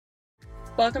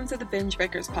Welcome to the Binge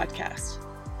Breakers podcast.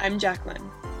 I'm Jacqueline.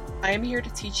 I am here to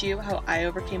teach you how I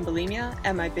overcame bulimia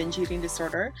and my binge eating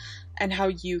disorder, and how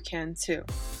you can too.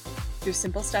 Through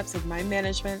simple steps of mind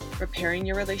management, repairing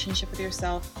your relationship with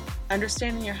yourself,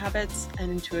 understanding your habits,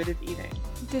 and intuitive eating.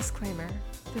 Disclaimer.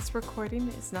 This recording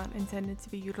is not intended to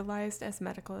be utilized as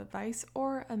medical advice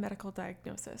or a medical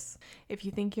diagnosis. If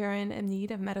you think you're in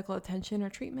need of medical attention or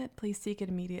treatment, please seek it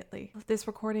immediately. This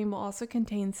recording will also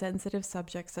contain sensitive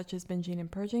subjects such as binging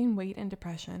and purging, weight, and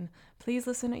depression. Please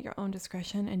listen at your own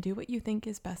discretion and do what you think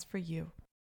is best for you.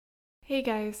 Hey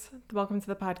guys, welcome to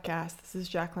the podcast. This is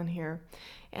Jacqueline here,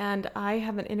 and I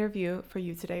have an interview for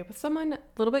you today with someone a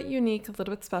little bit unique, a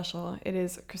little bit special. It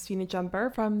is Christina Jumper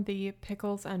from the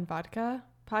Pickles and Vodka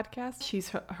podcast. She's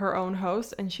her own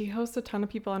host, and she hosts a ton of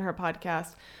people on her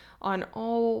podcast on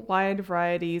all wide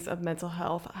varieties of mental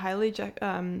health. I highly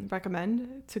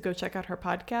recommend to go check out her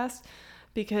podcast,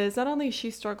 because not only she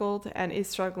struggled and is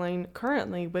struggling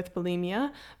currently with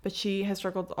bulimia, but she has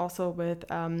struggled also with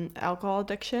alcohol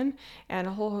addiction and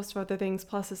a whole host of other things.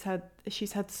 Plus,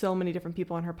 she's had so many different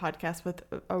people on her podcast with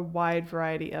a wide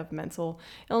variety of mental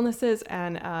illnesses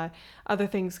and other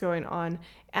things going on.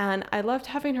 And I loved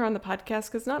having her on the podcast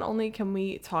because not only can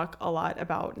we talk a lot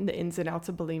about the ins and outs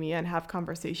of bulimia and have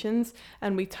conversations,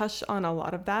 and we touched on a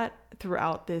lot of that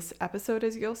throughout this episode,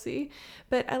 as you'll see,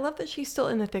 but I love that she's still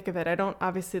in the thick of it. I don't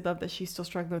obviously love that she's still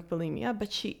struggling with bulimia,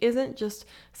 but she isn't just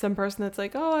some person that's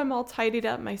like, oh, I'm all tidied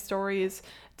up, my story is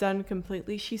done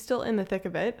completely. She's still in the thick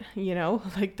of it, you know,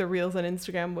 like the reels on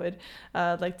Instagram would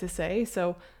like to say.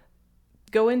 So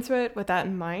go into it with that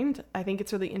in mind. I think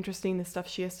it's really interesting, the stuff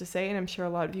she has to say, and I'm sure a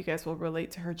lot of you guys will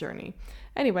relate to her journey.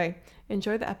 Anyway,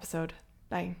 enjoy the episode.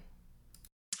 Bye.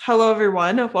 Hello,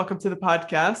 everyone. Welcome to the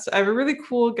podcast. I have a really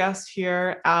cool guest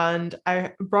here, and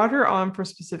I brought her on for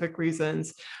specific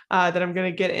reasons that I'm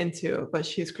going to get into, but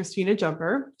she is Christina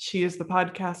Jumper. She is the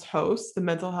podcast host, the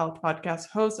mental health podcast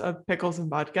host of Pickles and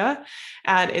Vodka,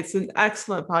 and it's an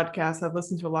excellent podcast. I've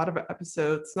listened to a lot of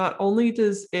episodes. Not only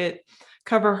does it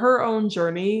cover her own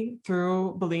journey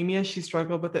through bulimia, she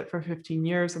struggled with it for 15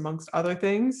 years, amongst other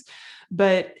things,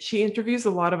 but she interviews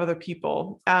a lot of other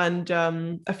people. And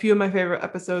a few of my favorite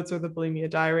episodes are the Bulimia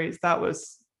Diaries. It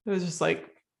was just like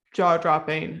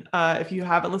jaw-dropping. If you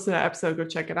haven't listened to that episode, go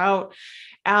check it out.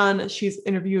 And she's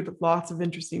interviewed lots of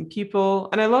interesting people.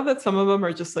 And I love that some of them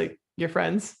are just like your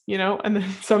friends, you know, and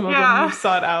then some of them you've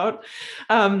sought out.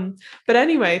 But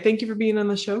anyway, thank you for being on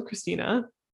the show, Christina.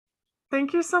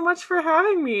 Thank you so much for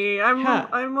having me.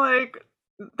 I'm like,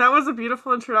 that was a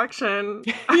beautiful introduction.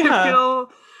 I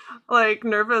feel like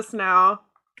nervous now.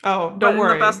 Oh, don't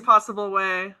worry. In the best possible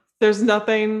way. There's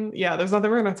nothing we're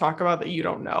going to talk about that you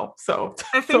don't know. So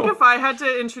I think if I had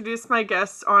to introduce my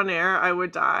guests on air, I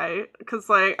would die, because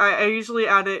like I usually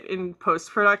add it in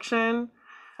post-production.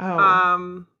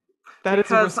 Oh, that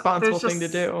is a responsible thing to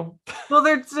do. Well,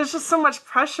 there's just so much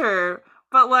pressure.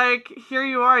 But like, here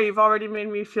you are, you've already made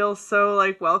me feel so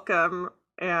like welcome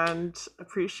and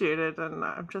appreciated. And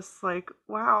I'm just like,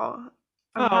 wow,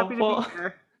 I'm happy to be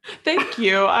here. Thank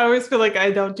you. I always feel like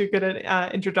I don't do good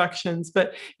at introductions,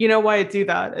 but you know why I do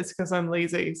that? It's because I'm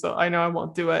lazy. So I know I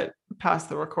won't do it past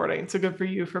the recording. So good for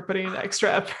you for putting in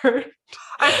extra effort.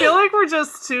 I feel like we're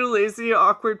just two lazy,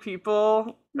 awkward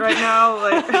people right now,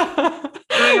 like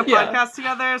doing a podcast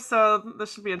together. So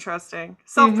this should be interesting.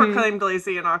 Self-proclaimed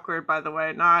lazy and awkward, by the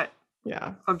way, not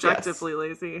objectively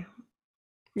lazy.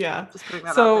 Yeah. Just putting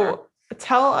that out there.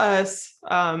 Tell us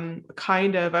I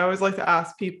always like to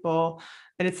ask people,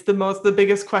 and it's the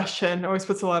biggest question, always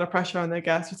puts a lot of pressure on the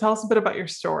guest. So tell us a bit about your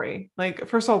story. Like,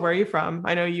 first of all, where are you from?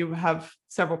 I know you have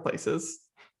several places.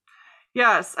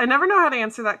 Yes, I never know how to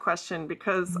answer that question,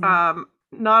 because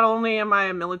not only am I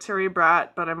a military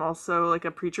brat, but I'm also like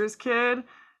a preacher's kid.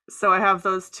 So I have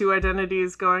those two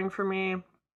identities going for me.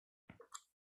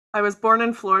 I was born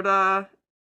in Florida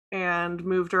and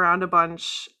moved around a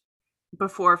bunch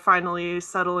before finally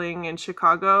settling in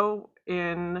Chicago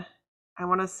in, I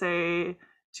want to say,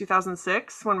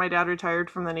 2006, when my dad retired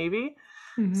from the Navy.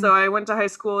 So I went to high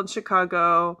school in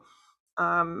Chicago.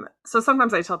 So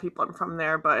sometimes I tell people I'm from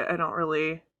there, but I don't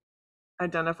really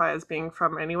identify as being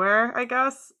from anywhere, I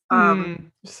guess.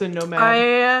 Just a nomad.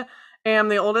 I am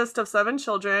the oldest of 7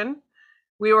 children.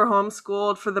 We were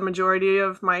homeschooled for the majority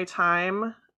of my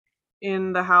time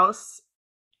in the house.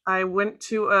 I went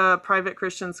to a private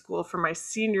Christian school for my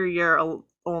senior year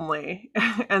only,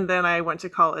 and then I went to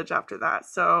college after that.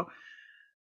 So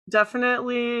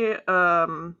definitely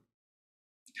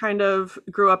kind of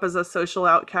grew up as a social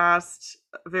outcast,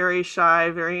 very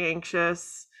shy, very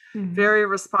anxious, very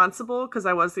responsible, because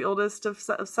I was the oldest of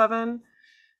 7.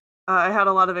 I had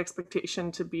a lot of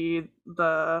expectation to be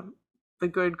the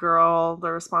good girl,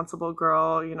 the responsible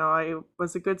girl. You know, I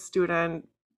was a good student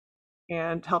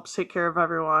and helped take care of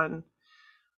everyone.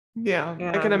 Yeah,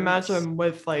 I can And imagine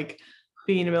with like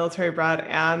being a military brat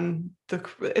and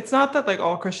it's not that like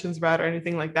all Christians brat or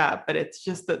anything like that, but it's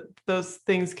just that those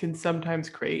things can sometimes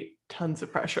create tons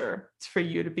of pressure for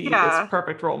you to be this yeah.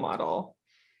 perfect role model.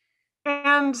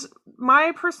 And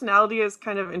my personality is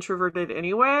kind of introverted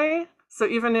anyway. So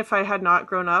even if I had not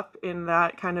grown up in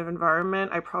that kind of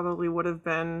environment, I probably would have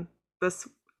been this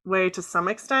way to some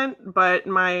extent, but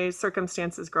my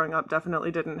circumstances growing up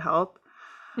definitely didn't help.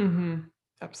 Mm-hmm.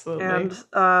 Absolutely.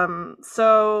 And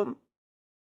so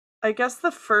I guess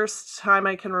the first time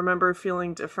I can remember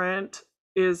feeling different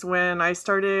is when I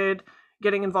started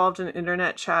getting involved in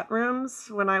internet chat rooms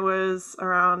when I was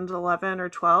around 11 or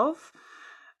 12.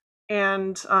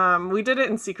 And we did it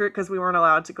in secret because we weren't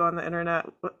allowed to go on the internet,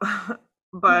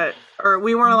 or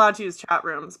we weren't allowed to use chat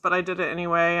rooms, but I did it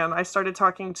anyway. And I started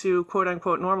talking to quote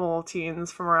unquote normal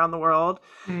teens from around the world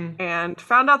and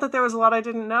found out that there was a lot I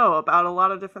didn't know about a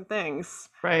lot of different things.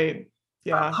 Right.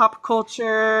 Yeah. Pop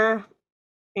culture,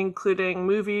 including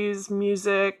movies,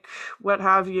 music, what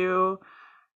have you,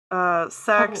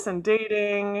 sex and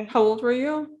dating. How old were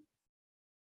you?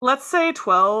 Let's say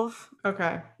 12.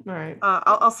 Okay. All right.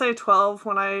 I'll say 12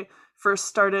 when I first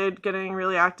started getting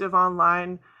really active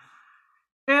online.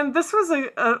 And this was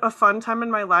a fun time in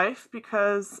my life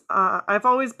because I've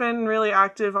always been really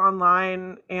active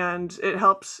online, and it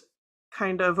helped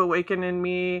kind of awaken in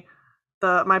me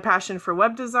my passion for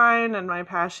web design and my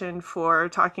passion for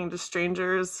talking to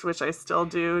strangers, which I still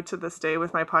do to this day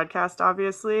with my podcast,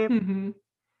 obviously. Mm-hmm.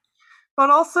 But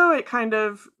also it kind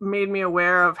of made me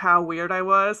aware of how weird I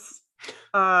was.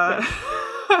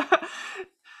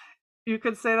 You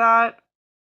could say that.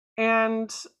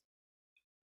 And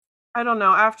I don't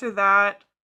know, after that,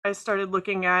 I started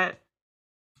looking at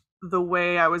the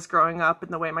way I was growing up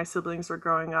and the way my siblings were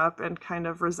growing up and kind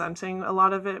of resenting a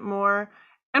lot of it more.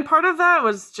 And part of that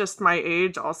was just my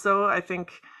age also. I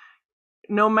think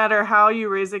no matter how you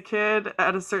raise a kid,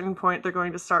 at a certain point, they're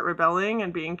going to start rebelling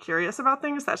and being curious about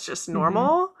things. That's just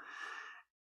normal.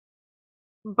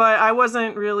 But I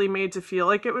wasn't really made to feel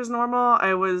like it was normal.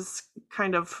 I was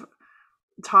kind of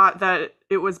taught that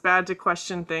it was bad to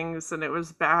question things and it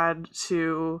was bad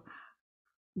to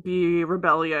be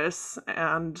rebellious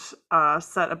and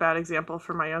set a bad example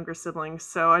for my younger siblings.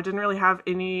 So I didn't really have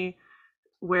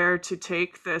anywhere to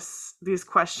take these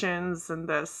questions and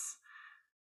this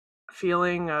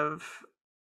feeling of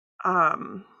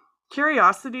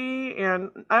curiosity, and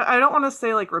I don't want to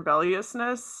say like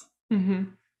rebelliousness,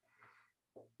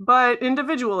 but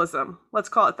individualism, let's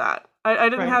call it that. I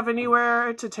didn't have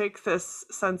anywhere to take this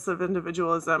sense of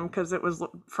individualism because it was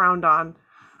frowned on.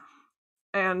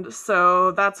 And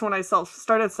so that's when I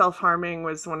started self-harming,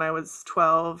 was when I was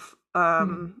 12,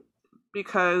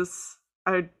 because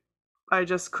I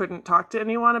just couldn't talk to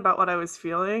anyone about what I was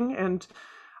feeling, and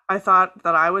I thought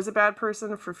that I was a bad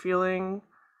person for feeling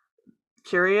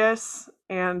curious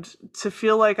and to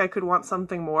feel like I could want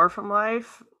something more from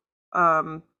life.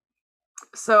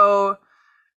 So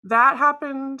that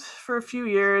happened for a few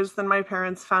years. Then my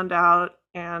parents found out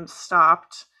and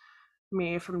stopped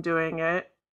me from doing it.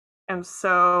 And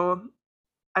so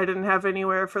I didn't have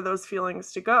anywhere for those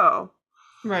feelings to go.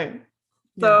 Right.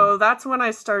 So that's when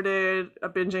I started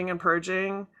binging and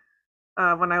purging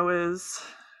when I was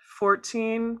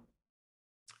 14.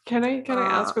 Can I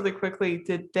ask really quickly,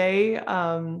 did they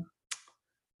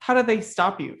how did they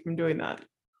stop you from doing that?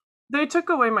 They took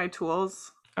away my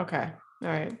tools. Okay. All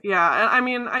right. Yeah, and I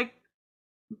mean,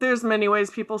 there's many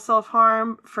ways people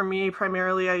self-harm. For me,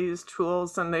 primarily I used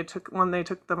tools, and when they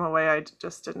took them away, I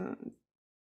just didn't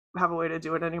have a way to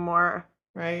do it anymore.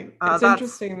 Right. It's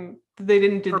interesting.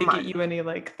 Did they get you any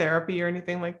like therapy or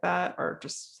anything like that, or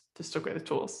just took away the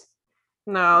tools?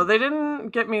 No, they didn't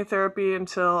get me therapy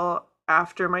until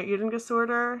after my eating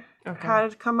disorder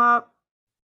had come up.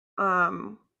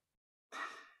 So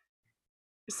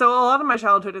a lot of my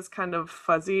childhood is kind of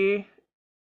fuzzy.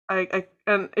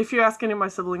 And if you ask any of my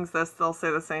siblings this, they'll say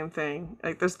the same thing.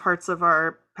 Like, there's parts of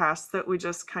our past that we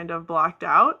just kind of blocked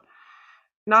out.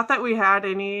 Not that we had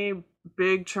any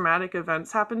big traumatic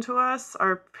events happen to us.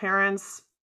 Our parents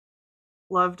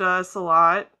loved us a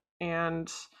lot,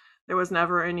 and there was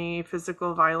never any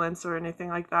physical violence or anything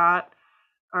like that.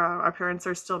 Our parents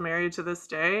are still married to this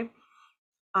day.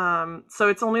 So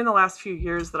it's only in the last few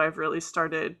years that I've really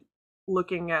started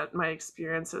looking at my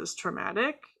experience as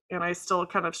traumatic, and I still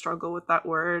kind of struggle with that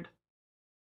word.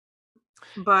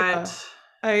 But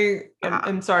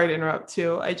I'm sorry to interrupt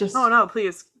too. Oh no,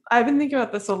 please. I've been thinking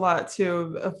about this a lot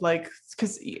too, of like,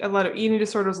 because a lot of eating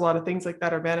disorders, a lot of things like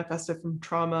that are manifested from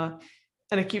trauma.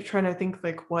 And I keep trying to think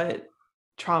like, what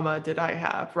trauma did I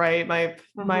have, right? My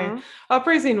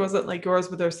upbringing wasn't like yours,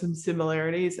 but there's some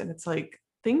similarities, and it's like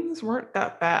things weren't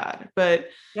that bad, but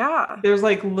Yeah. there's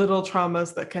like little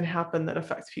traumas that can happen that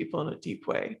affect people in a deep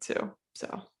way too.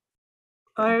 So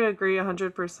I agree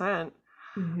 100%.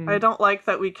 mhm. I don't like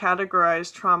that we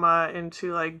categorize trauma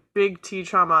into like big T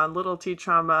trauma and little T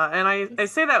trauma. And I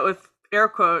say that with air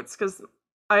quotes because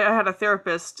I had a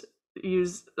therapist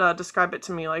describe it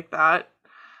to me like that.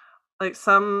 Like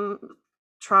some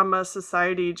trauma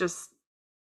society just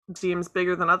deems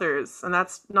bigger than others. And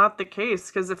that's not the case,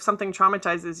 because if something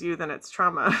traumatizes you, then it's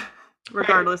trauma,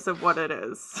 regardless of what it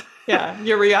is. Yeah,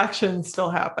 your reaction still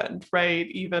happened, right?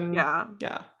 Even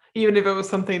even if it was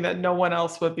something that no one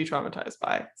else would be traumatized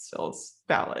by, still is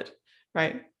valid,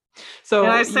 right? So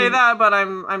and I say that, but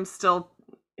I'm still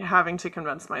having to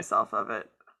convince myself of it.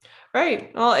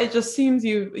 Right. Well, it just seems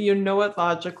you know it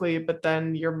logically, but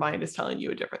then your mind is telling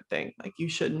you a different thing. Like you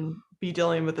shouldn't be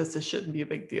dealing with this. This shouldn't be a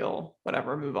big deal.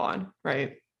 Whatever, move on.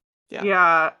 Right. Yeah.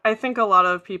 Yeah, I think a lot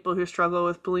of people who struggle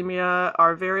with bulimia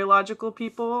are very logical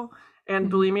people,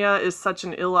 and bulimia is such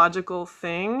an illogical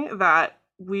thing that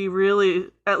we really,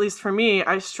 at least for me,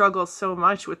 I struggle so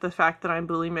much with the fact that I'm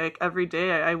bulimic every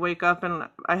day. I wake up and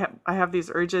I have these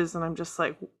urges, and I'm just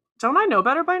like, don't I know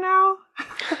better by now?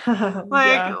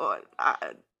 Like,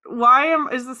 why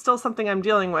is this still something I'm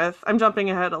dealing with? I'm jumping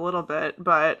ahead a little bit,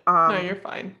 but no, you're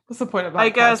fine. What's the point of podcast, I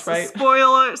guess, right?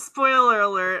 spoiler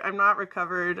alert, I'm not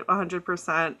recovered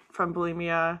 100% from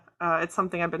bulimia. It's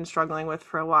something I've been struggling with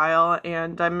for a while,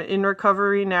 and I'm in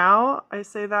recovery now. I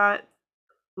say that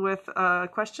with a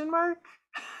question mark.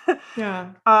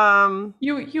 Yeah.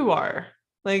 You are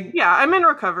like, yeah, I'm in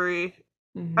recovery.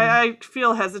 I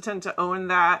feel hesitant to own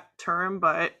that term,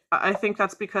 but I think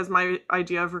that's because my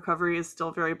idea of recovery is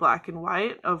still very black and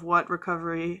white of what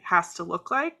recovery has to look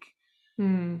like.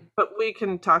 But we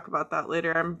can talk about that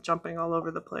later. I'm jumping all over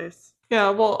the place. Yeah,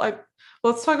 well,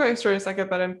 let's talk about your story a second,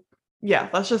 but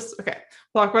let's just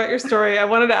talk about your story. I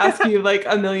wanted to ask you like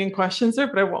a million questions there,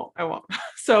 but I won't.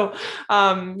 So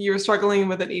you were struggling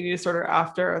with an eating disorder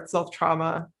after a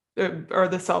self-trauma or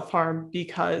the self-harm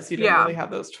because you didn't really have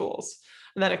those tools.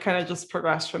 And then it kind of just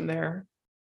progressed from there.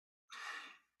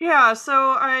 Yeah, so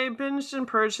I binged and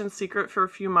purged in secret for a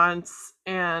few months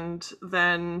and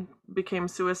then became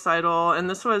suicidal. And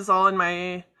this was all in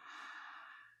my,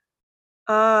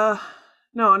 no,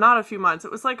 not a few months.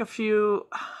 It was like see,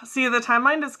 the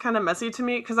timeline is kind of messy to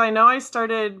me because I know I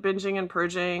started binging and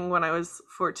purging when I was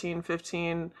 14,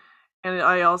 15. And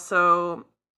I also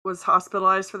was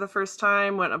hospitalized for the first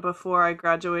time before I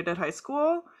graduated high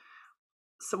school.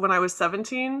 So when I was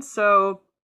 17, so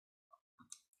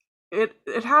it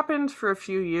happened for a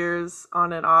few years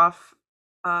on and off,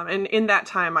 and in that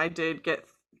time I did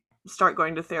start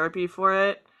going to therapy for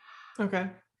it. Okay.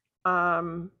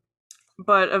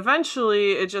 But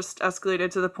eventually it just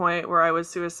escalated to the point where I was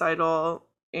suicidal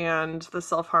and the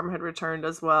self-harm had returned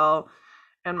as well,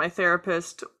 and my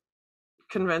therapist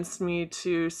convinced me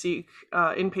to seek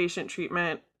inpatient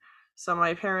treatment. So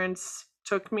my parents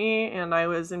took me and I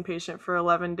was inpatient for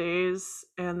 11 days,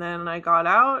 and then I got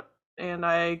out and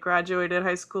I graduated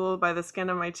high school by the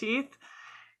skin of my teeth.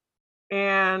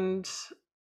 And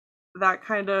that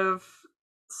kind of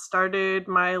started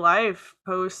my life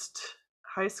post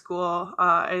high school.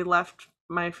 I left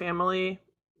my family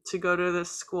to go to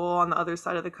this school on the other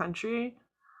side of the country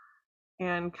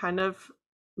and kind of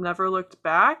never looked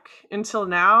back until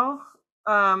now,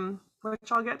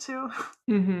 which I'll get to.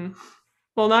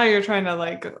 Well, now you're trying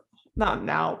to not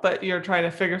now, but you're trying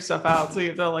to figure stuff out. So you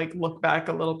have to look back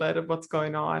a little bit of what's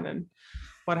going on and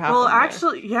what happened. Well,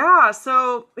 actually, yeah.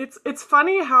 So it's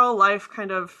funny how life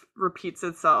kind of repeats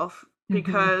itself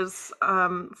because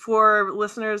for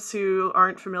listeners who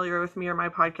aren't familiar with me or my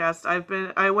podcast,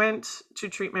 I went to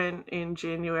treatment in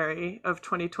January of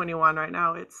 2021. Right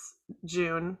now it's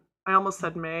June. I almost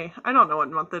said May. I don't know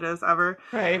what month it is ever.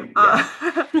 Right. Yeah.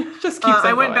 Just keeps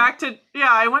I went back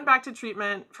to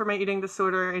treatment for my eating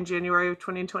disorder in January of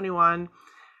 2021.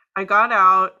 I got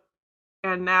out,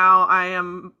 and now I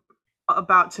am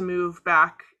about to move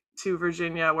back to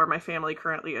Virginia, where my family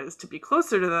currently is, to be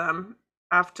closer to them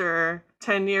after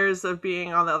 10 years of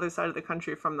being on the other side of the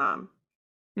country from them.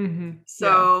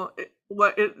 So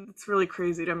it's really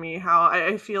crazy to me how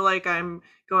I feel like I'm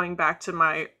going back to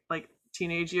my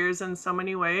teenage years in so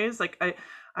many ways.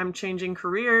 I'm changing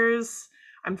careers.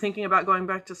 I'm thinking about going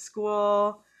back to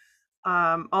school.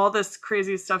 All this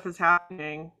crazy stuff is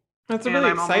happening. That's a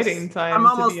really exciting time. I'm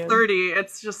almost 30.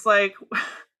 It's just like,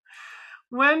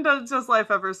 When does life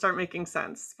ever start making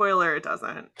sense? Spoiler, it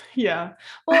doesn't. Yeah.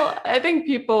 Well, I think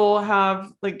people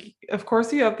have, like, of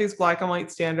course, you have these black and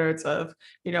white standards of,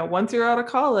 once you're out of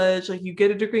college, like you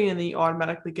get a degree and then you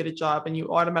automatically get a job and you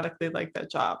automatically like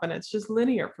that job. And it's just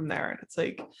linear from there. And it's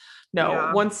like, no,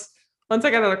 Yeah. once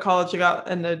I got out of college, I got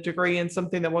a degree in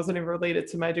something that wasn't even related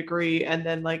to my degree, and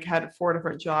then like had 4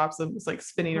 different jobs and was like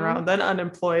spinning Mhm. around, then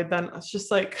unemployed. Then it's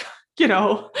just like,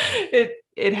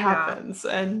 it happens.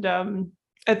 And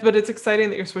but it's exciting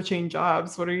that you're switching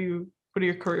jobs. What are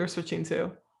your career switching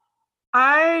to?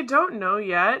 I don't know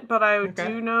yet, but I Okay.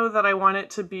 do know that I want it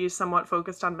to be somewhat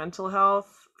focused on mental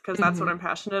health because that's what Mhm. I'm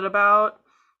passionate about.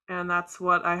 And that's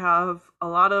what I have a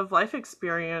lot of life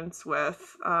experience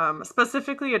with,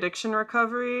 specifically addiction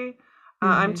recovery.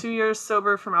 I'm Mhm. 2 years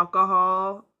sober from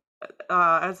alcohol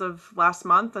as of last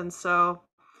month. And so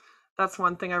that's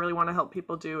one thing I really want to help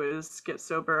people do is get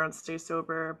sober and stay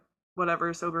sober,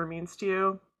 whatever sober means to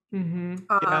you. Mhm.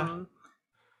 Yeah. Um,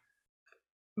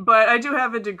 but I do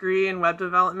have a degree in web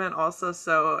development also,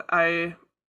 so I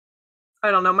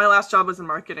don't know. My last job was in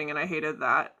marketing and I hated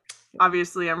that.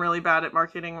 Obviously, I'm really bad at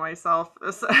marketing myself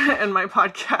and my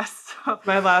podcast. So.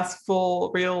 My last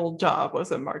full real job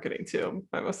was in marketing too,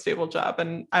 my most stable job,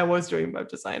 and I was doing web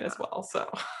design as well.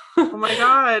 So, Oh my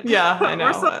God. yeah, I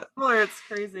We're so know. similar. It's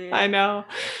crazy. I know.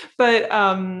 But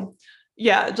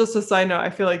yeah, just a side note, I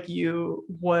feel like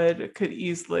could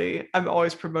easily, I'm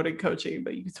always promoting coaching,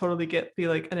 but you could totally be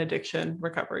like an addiction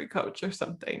recovery coach or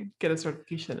something. Get a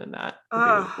certification in that. Would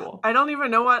be really cool. I don't even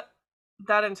know what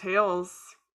that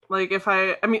entails. Like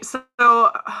I mean, so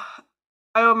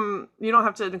you don't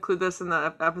have to include this in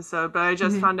the episode, but I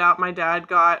just Mhm. found out my dad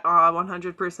got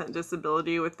 100%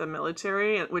 disability with the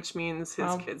military, which means his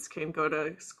Wow. kids can go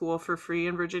to school for free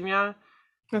in Virginia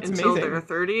That's until they're amazing.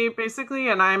 30, basically.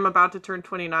 And I'm about to turn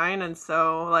 29, and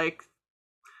so like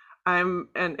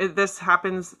this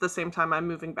happens at the same time I'm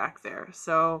moving back there.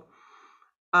 So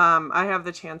I have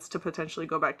the chance to potentially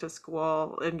go back to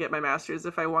school and get my master's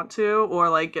if I want to, or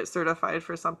like get certified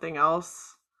for something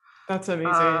else. That's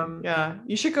amazing. Um, Yeah.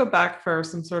 You should go back for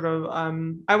some sort of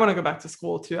I want to go back to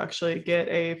school to actually get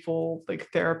a full like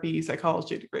therapy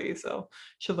psychology degree. So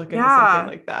should look into something yeah.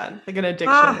 like that, like an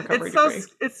addiction recovery degree.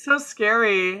 It's so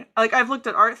scary. Like I've looked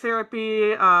at art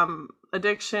therapy,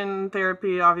 addiction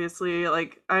therapy, obviously.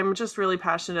 Like I'm just really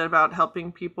passionate about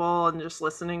helping people and just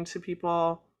listening to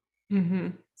people. Hmm.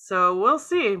 So we'll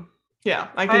see. Yeah,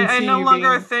 I can I see no you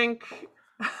longer being. think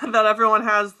that everyone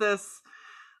has this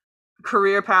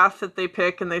career path that they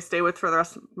pick and they stay with for the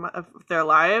rest of their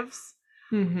lives.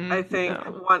 I think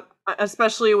No.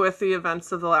 especially with the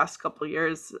events of the last couple of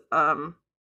years,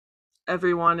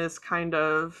 everyone is kind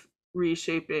of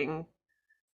reshaping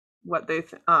what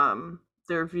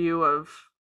their view of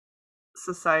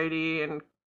society and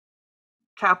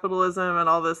capitalism and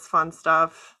all this fun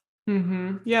stuff.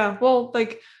 Yeah. Well,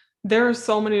 like there are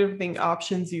so many different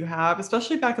options you have,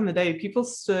 especially back in the day. People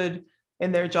stood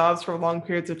in their jobs for long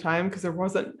periods of time because there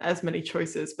wasn't as many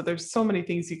choices, but there's so many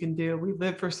things you can do. We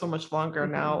live for so much longer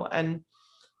Mhm. now, and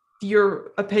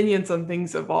your opinions on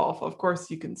things evolve. Of course,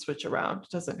 you can switch around.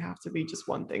 It doesn't have to be just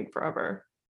one thing forever.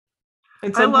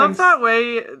 And I love sometimes, that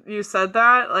way you said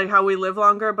that, like how we live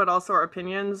longer, but also our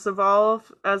opinions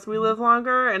evolve as we live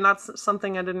longer. And that's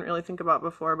something I didn't really think about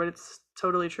before, but it's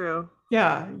totally true.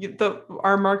 yeah,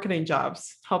 our marketing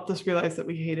jobs helped us realize that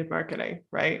we hated marketing,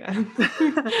 right? And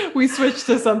we switched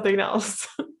to something else.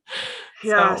 So,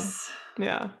 Yes.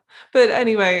 yeah. But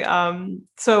anyway,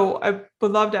 so I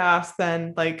would love to ask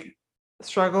then, like,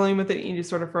 struggling with an eating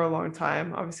disorder for a long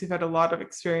time. Obviously, you've had a lot of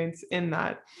experience in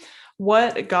that.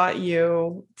 What got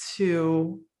you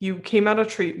came out of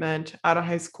treatment out of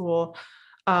high school,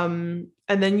 and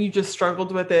then you just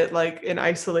struggled with it like in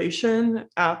isolation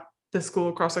at the school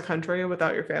across the country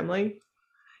without your family?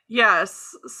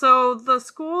 Yes. So the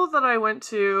school that I went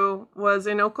to was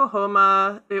in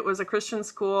Oklahoma. It was a Christian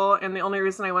school, and the only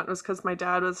reason I went was because my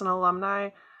dad was an alumni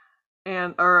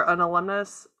or an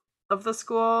alumnus of the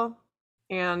school.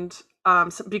 And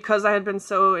because I had been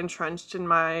so entrenched in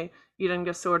my eating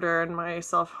disorder and my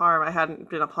self-harm, I hadn't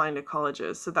been applying to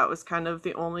colleges. So that was kind of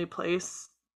the only place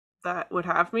that would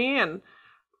have me. And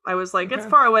I was like, it's Okay.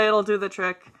 far away, it'll do the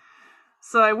trick.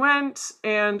 So I went,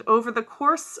 and over the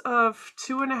course of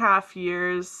 2.5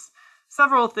 years,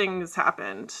 several things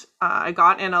happened. I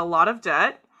got in a lot of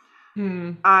debt.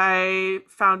 Hmm. I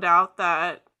found out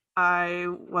that I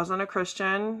wasn't a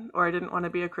Christian, or I didn't want to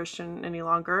be a Christian any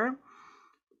longer.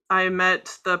 I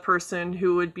met the person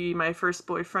who would be my first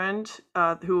boyfriend,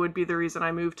 who would be the reason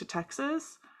I moved to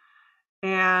Texas.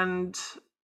 And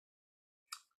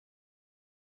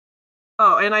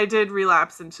Oh, and I did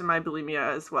relapse into my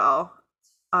bulimia as well.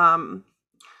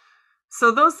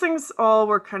 So those things all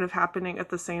were kind of happening at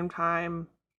the same time.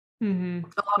 Mm-hmm.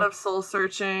 A lot of soul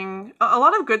searching. A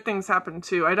lot of good things happened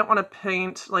too. I don't want to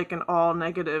paint like an all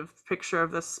negative picture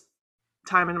of this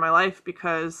time in my life,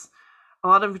 because a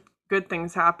lot of good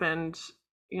things happened.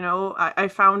 You know, I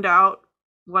found out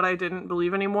what I didn't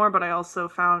believe anymore, but I also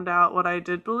found out what I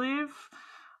did believe.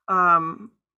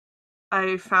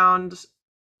 I found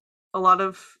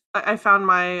I found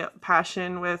my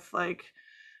passion with like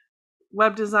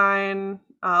web design.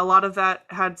 A lot of that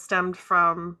had stemmed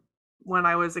from when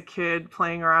I was a kid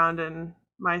playing around in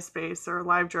MySpace or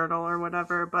LiveJournal or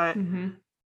whatever, but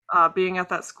being at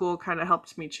that school kind of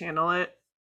helped me channel it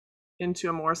into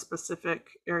a more specific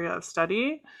area of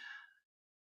study.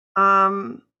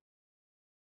 And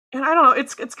I don't know,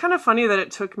 it's kind of funny that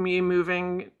it took me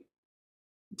moving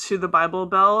to the Bible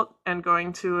Belt and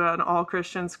going to an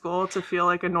all-Christian school to feel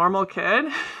like a normal kid.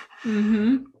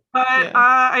 Mm-hmm. But Yeah.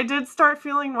 I did start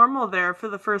feeling normal there for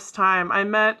the first time. I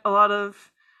met a lot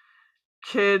of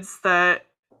kids that,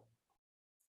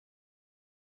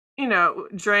 you know,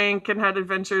 drank and had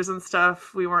adventures and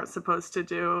stuff we weren't supposed to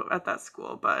do at that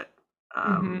school. But,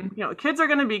 you know, kids are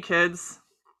going to be kids.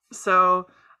 So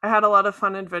I had a lot of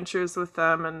fun adventures with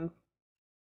them. And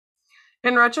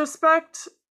in retrospect,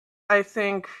 I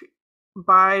think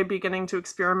by beginning to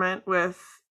experiment with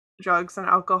drugs and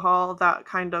alcohol, that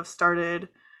kind of started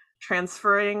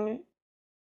transferring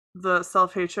the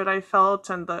self-hatred I felt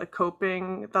and the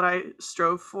coping that I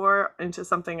strove for into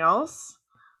something else,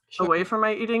 away from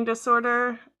my eating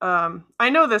disorder. I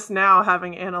know this now,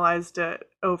 having analyzed it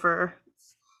over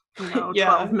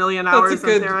 12 million hours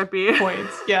of therapy.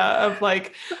 Points. Yeah, of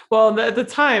like, well, at the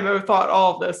time I thought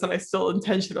all of this and I still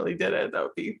intentionally did it. That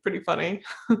would be pretty funny.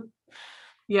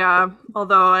 Yeah,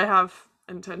 although I have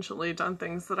intentionally done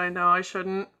things that I know I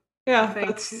shouldn't. Yeah,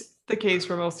 that's the case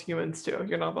for most humans too.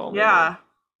 You're not the only one. Yeah.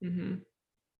 Mm-hmm.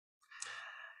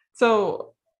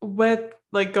 So with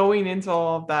like going into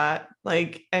all of that,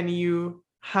 like, and you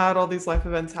had all these life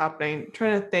events happening,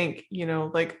 trying to think, you know,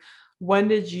 like, when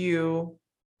did you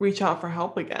reach out for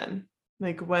help again?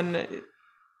 Like, when did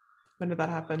that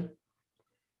happen?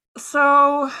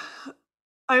 So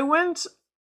I went,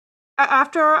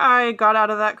 after I got out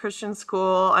of that Christian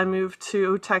school, I moved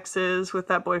to Texas with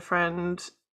that boyfriend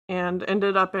and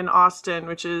ended up in Austin,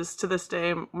 which is to this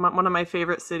day one of my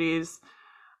favorite cities.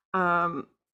 I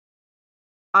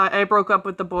broke up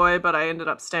with the boy, but I ended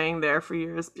up staying there for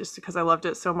years just because I loved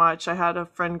it so much. I had a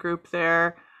friend group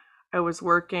there. I was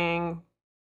working,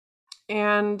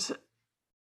 and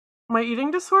my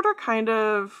eating disorder kind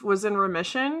of was in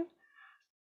remission.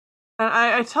 And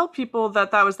I tell people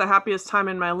that that was the happiest time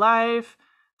in my life,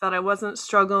 that I wasn't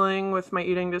struggling with my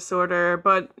eating disorder.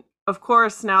 But of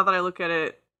course, now that I look at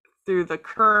it through the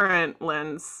current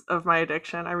lens of my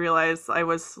addiction, I realize I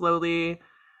was slowly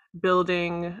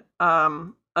building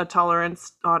a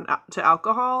tolerance to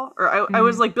alcohol, or I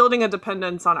was like building a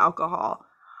dependence on alcohol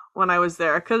when I was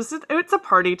there, because it's a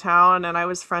party town and I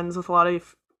was friends with a lot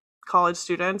of college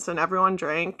students and everyone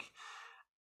drank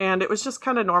and it was just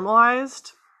kind of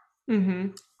normalized.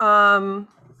 So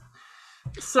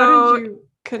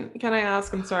can I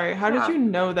ask, I'm sorry, how did you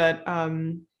know that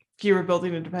you were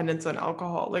building a dependence on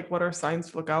alcohol? Like, what are signs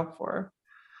to look out for?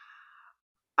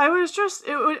 I was just,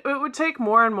 it would take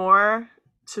more and more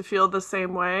to feel the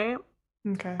same way.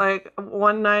 Okay. Like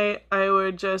one night I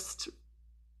would just,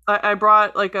 I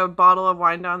brought like a bottle of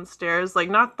wine downstairs, like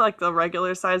not like the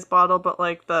regular size bottle, but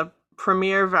like the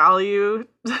premier value,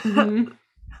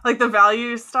 like the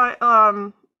value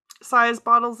size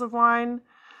bottles of wine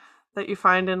that you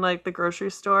find in like the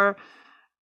grocery store.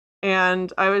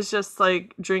 And I was just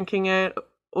like drinking it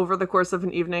over the course of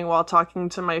an evening while talking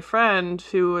to my friend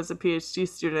who was a PhD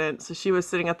student. So she was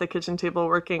sitting at the kitchen table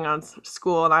working on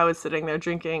school and I was sitting there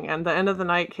drinking, and the end of the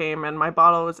night came and my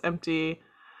bottle was empty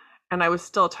and I was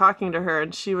still talking to her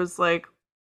and she was like,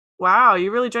 wow,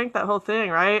 you really drank that whole thing,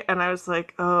 right? And I was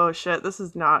like, oh shit, this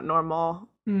is not normal.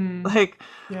 Like,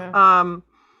 and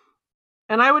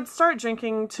I would start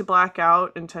drinking to black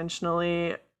out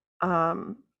intentionally.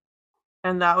 And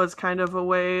that was kind of a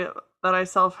way that I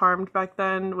self-harmed back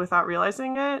then without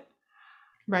realizing it.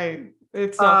 Right.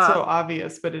 It's not so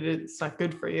obvious, but it's not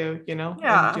good for you, you know?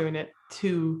 Yeah. And doing it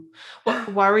too. Well,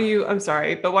 why were you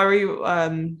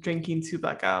drinking to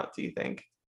black out, do you think?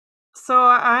 So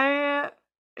I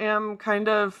am kind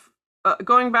of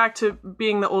going back to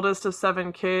being the oldest of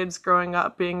 7 kids, growing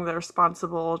up being the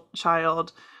responsible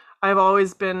child. I've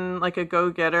always been like a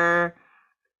go-getter.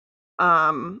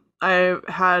 I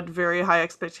had very high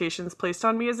expectations placed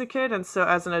on me as a kid. And so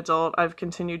as an adult, I've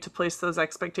continued to place those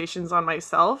expectations on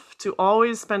myself to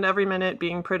always spend every minute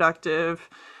being productive,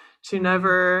 to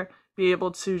never be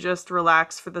able to just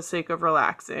relax for the sake of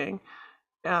relaxing.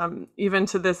 Even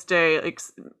to this day, like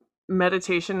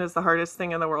meditation is the hardest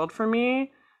thing in the world for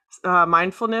me.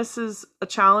 Mindfulness is a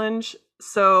challenge.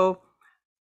 So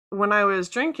when I was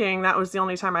drinking, that was the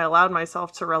only time I allowed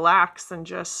myself to relax and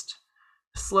just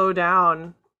slow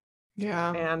down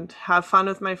and have fun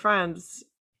with my friends.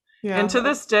 And to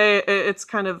this day, it's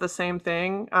kind of the same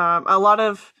thing. A lot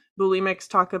of bulimics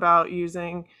talk about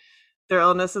using their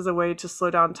illness as a way to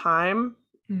slow down time.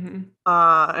 And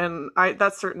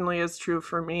that certainly is true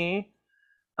for me.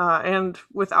 And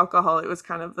with alcohol, it was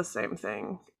kind of the same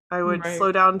thing. I would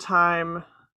slow down time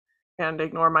and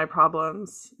ignore my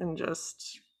problems and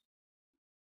just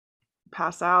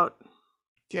pass out.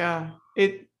 Yeah,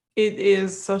 it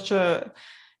is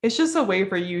it's just a way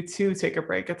for you to take a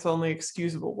break. It's the only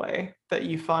excusable way that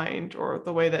you find, or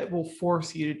the way that will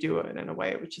force you to do it in a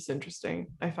way, which is interesting.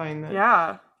 I find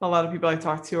that a lot of people I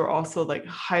talk to are also like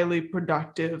highly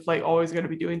productive, like always going to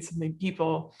be doing something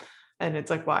people. And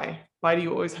it's like, why do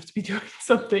you always have to be doing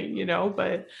something,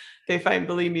 but they find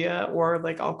bulimia or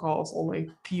like alcohol's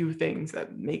only few things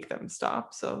that make them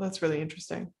stop. So that's really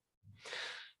interesting.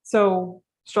 So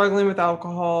struggling with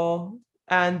alcohol,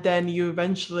 and then you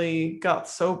eventually got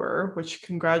sober, which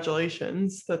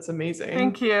congratulations. That's amazing.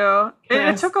 Thank you.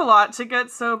 It took a lot to get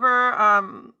sober.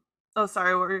 Oh,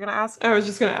 sorry, what were you going to ask? I was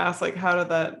just going to ask, like, how did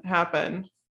that happen?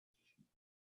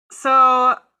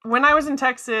 So when I was in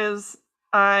Texas,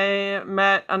 I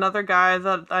met another guy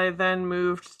that I then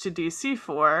moved to DC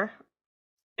for.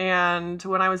 And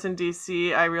when I was in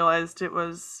DC, I realized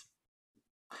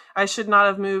I should not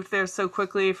have moved there so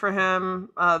quickly for him.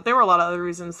 There were a lot of other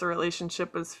reasons the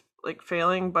relationship was like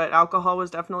failing, but alcohol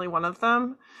was definitely one of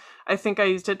them. I think I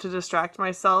used it to distract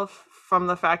myself from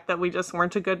the fact that we just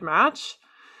weren't a good match,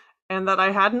 and that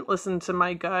I hadn't listened to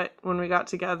my gut when we got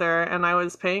together, and I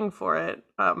was paying for it.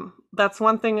 That's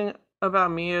one thing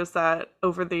about me, is that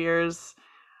over the years,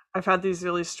 I've had these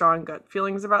really strong gut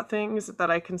feelings about things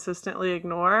that I consistently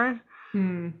ignore.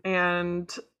 And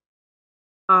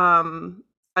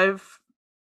I've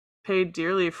paid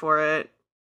dearly for it.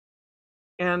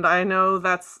 And I know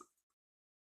that's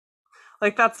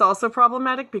also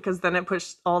problematic, because then it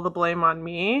pushed all the blame on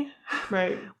me.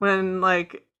 Right. When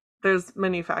there's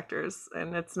many factors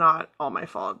and it's not all my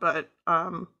fault, but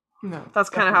no, that's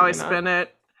kind of how I spin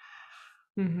it.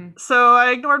 So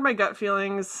I ignored my gut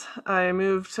feelings. I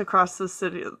moved across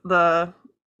the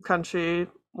country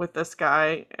with this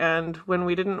guy, and when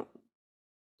we didn't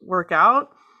work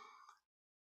out,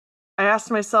 I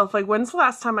asked myself, like, when's the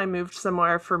last time I moved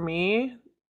somewhere for me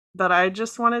that I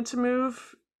just wanted to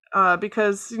move?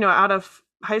 Because, out of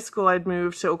high school, I'd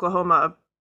moved to Oklahoma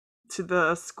to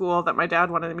the school that my dad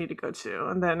wanted me to go to.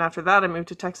 And then after that, I moved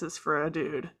to Texas for a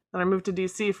dude. Then I moved to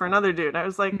DC for another dude. I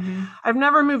was like, I've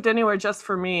never moved anywhere just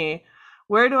for me.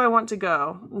 Where do I want to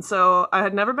go? And so I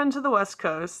had never been to the West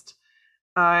Coast.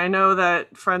 I know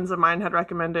that friends of mine had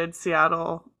recommended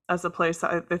Seattle as a place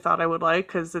that they thought I would like,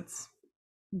 because it's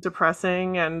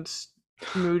depressing and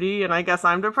moody, and I guess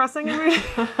I'm depressing and moody.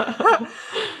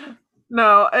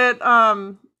 No,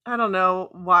 I don't know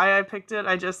why I picked it.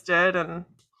 I just did. And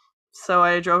so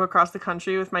I drove across the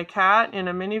country with my cat in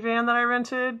a minivan that I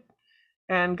rented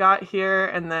and got here,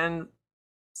 and then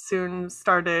soon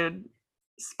started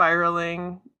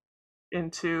spiraling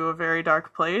into a very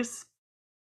dark place.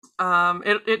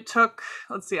 It took,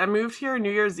 I moved here New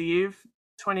Year's Eve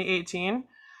 2018.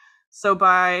 So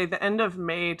by the end of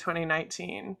May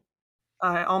 2019,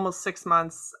 almost 6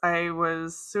 months, I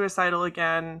was suicidal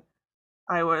again.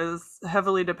 I was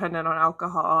heavily dependent on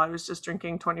alcohol. I was just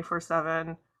drinking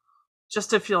 24/7 just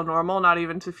to feel normal, not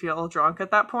even to feel drunk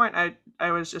at that point.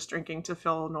 I was just drinking to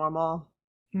feel normal.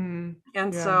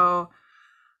 So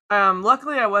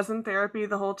luckily I was in therapy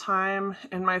the whole time,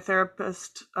 and my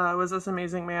therapist was this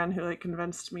amazing man who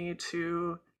convinced me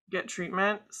to get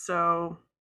treatment. So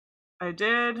I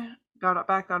did, got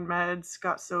back on meds,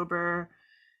 got sober,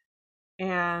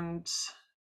 and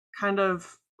kind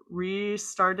of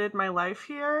restarted my life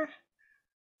here.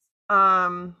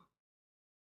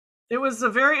 It was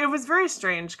very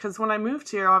strange, because when I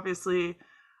moved here, obviously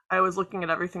I was looking at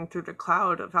everything through the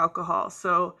cloud of alcohol.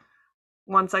 So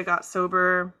once I got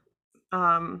sober,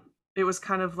 it was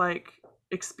kind of like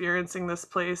experiencing this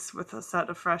place with a set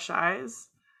of fresh eyes.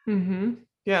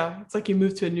 Yeah, it's like you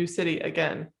moved to a new city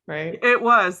again, right? It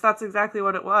was. That's exactly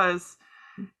what it was.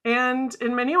 And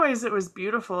in many ways it was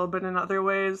beautiful, but in other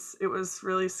ways it was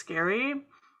really scary,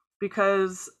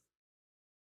 because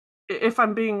if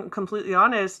I'm being completely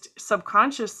honest,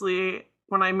 subconsciously,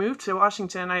 when I moved to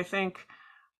Washington, I think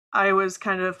I was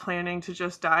kind of planning to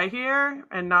just die here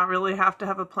and not really have to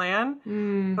have a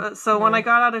plan. But so when I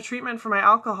got out of treatment for my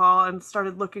alcohol and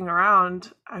started looking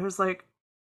around, I was like,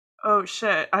 oh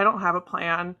shit, I don't have a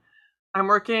plan. I'm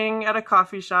working at a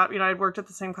coffee shop. I'd worked at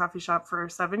the same coffee shop for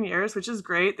 7 years, which is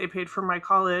great. They paid for my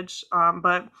college.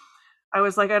 But I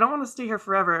was like, I don't want to stay here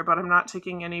forever, but I'm not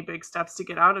taking any big steps to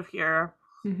get out of here.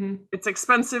 Mm-hmm. It's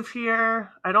expensive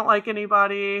here. I don't like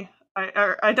anybody.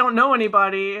 I don't know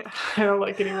anybody. I don't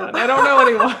like anyone. I don't know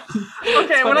anyone.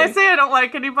 Okay, when I say I don't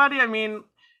like anybody, I mean,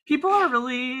 people are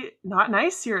really not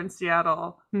nice here in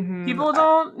Seattle. Mm-hmm. People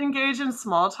don't engage in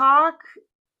small talk.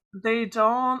 They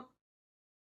don't.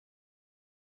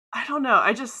 I don't know.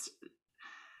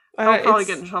 I'll probably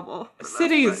get in trouble.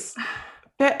 Cities.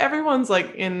 Everyone's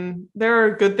like there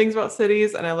are good things about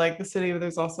cities, and I like the city, but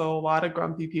there's also a lot of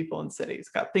grumpy people in cities.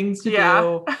 Got things to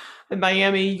do. In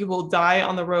Miami, you will die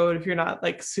on the road if you're not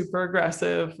like super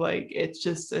aggressive. Like it's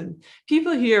just, and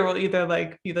people here will either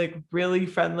like be like really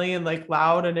friendly and like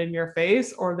loud and in your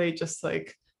face, or they just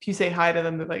like, if you say hi to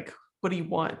them, they're like, what do you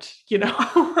want?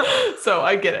 So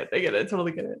I get it. I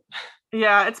totally get it.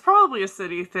 Yeah, it's probably a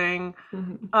city thing.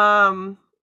 Mm-hmm.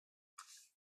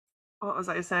 What was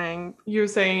I saying? You were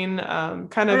saying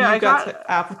kind of you got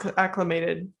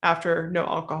acclimated after no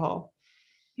alcohol.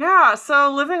 Yeah,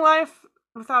 so living life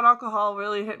without alcohol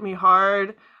really hit me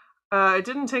hard. It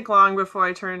didn't take long before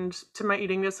I turned to my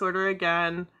eating disorder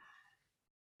again,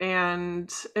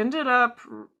 and ended up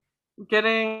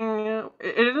getting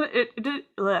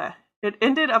it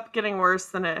ended up getting worse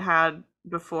than it had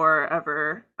before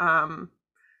ever.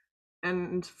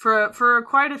 And for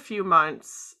quite a few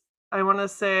months. I want to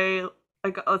say,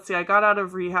 I got out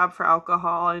of rehab for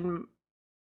alcohol in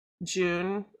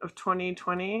June of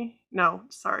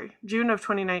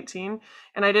 2019,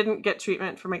 and I didn't get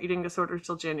treatment for my eating disorder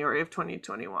till January of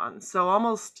 2021. So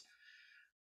almost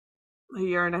a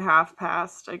year and a half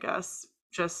passed, I guess,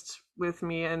 just with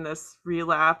me in this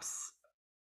relapse.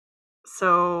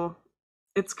 So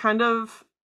it's kind of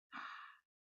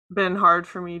been hard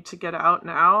for me to get out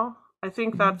now. I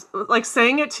think that's like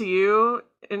saying it to you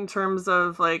in terms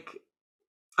of like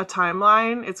a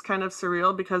timeline. It's kind of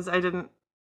surreal because I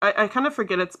kind of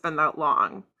forget it's been that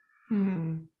long.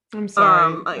 I'm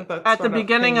sorry. At the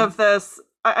beginning of this,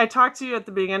 I talked to you at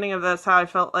the beginning of this, how I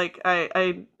felt like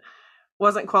I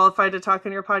wasn't qualified to talk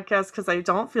on your podcast because I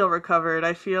don't feel recovered.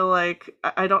 I feel like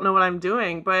I don't know what I'm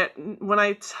doing. But when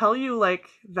I tell you like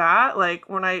that, like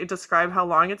when I describe how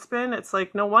long it's been, it's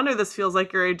like, no wonder this feels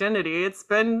like your identity. It's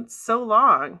been so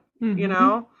long,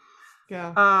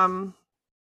 Yeah.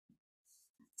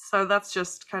 So that's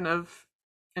just kind of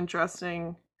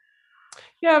interesting.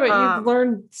 Yeah, but you've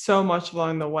learned so much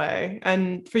along the way.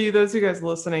 And for you, those of you guys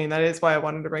listening, that is why I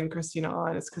wanted to bring Christina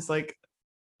on, is because like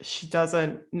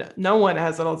no one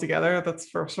has it all together. That's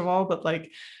first of all, but like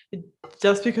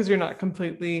just because you're not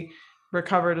completely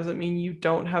recovered doesn't mean you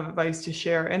don't have advice to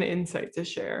share and insight to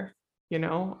share,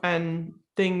 and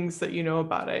things that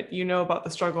about it. About the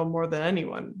struggle more than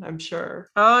anyone, I'm sure.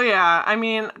 Oh yeah. I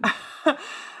mean,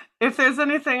 if there's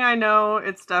anything I know,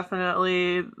 it's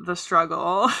definitely the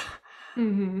struggle.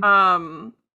 Mm-hmm.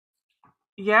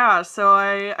 Yeah, so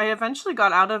I eventually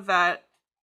got out of that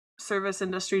service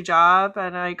industry job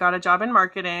and I got a job in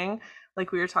marketing,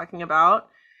 like we were talking about.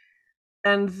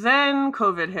 And then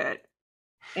COVID hit.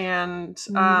 And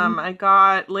I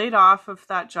got laid off of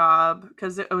that job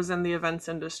because it was in the events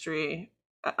industry.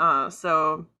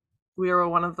 So we were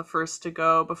one of the first to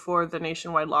go before the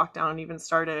nationwide lockdown even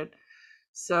started.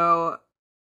 So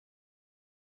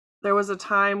there was a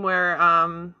time where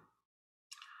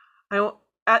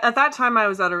at that time I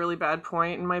was at a really bad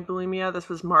point in my bulimia. This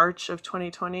was March of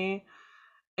 2020,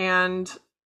 and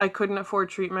I couldn't afford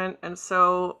treatment. And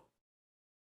so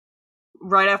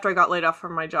right after I got laid off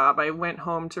from my job, I went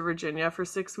home to Virginia for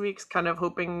 6 weeks, kind of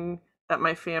hoping that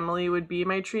my family would be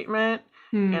my treatment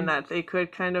and that they could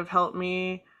kind of help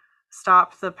me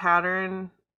stop the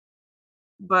pattern.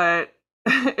 But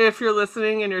if you're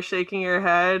listening and you're shaking your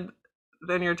head,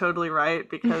 then you're totally right,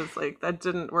 because like that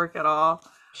didn't work at all.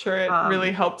 Sure, it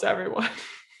really helped everyone.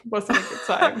 Wasn't a good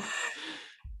time.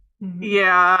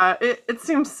 Yeah, it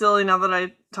seems silly now that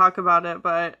I talk about it,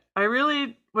 but I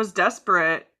really was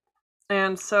desperate.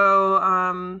 And so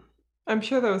I'm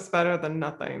sure that was better than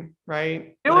nothing,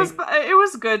 right? It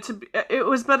was good to be, it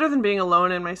was better than being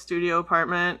alone in my studio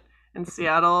apartment in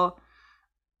Seattle.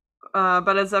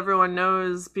 But as everyone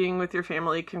knows, being with your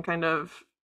family can kind of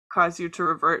cause you to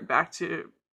revert back to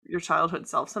your childhood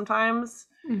self sometimes.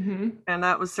 Mm-hmm. And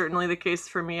that was certainly the case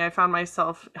for me. I found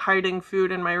myself hiding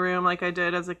food in my room like I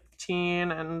did as a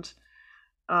teen, and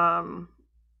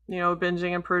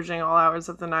binging and purging all hours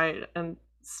of the night and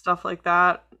stuff like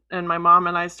that. And my mom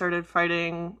and I started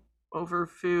fighting over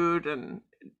food, and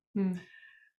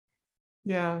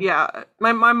yeah,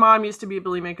 my mom used to be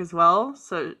bulimic as well,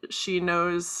 so she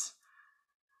knows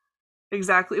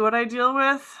exactly what I deal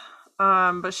with.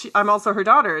 But I'm also her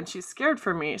daughter, and she's scared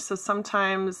for me, so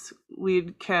sometimes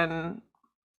we can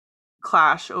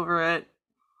clash over it.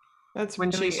 That's when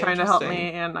really she's trying to help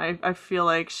me, and I feel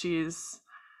like she's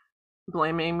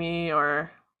blaming me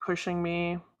or pushing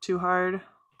me too hard.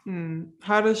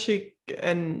 How does she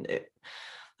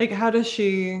how does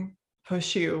she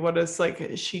push you? What does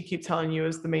she keep telling you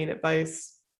is the main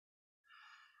advice?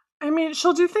 I mean,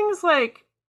 she'll do things like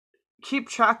keep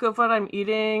track of what I'm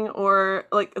eating, or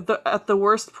at the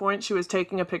worst point she was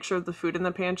taking a picture of the food in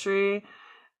the pantry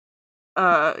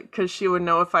because she would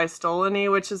know if I stole any,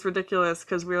 which is ridiculous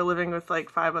because we were living with like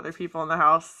 5 other people in the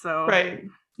house. So right,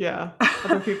 yeah,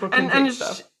 other people can take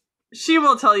stuff. She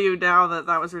will tell you now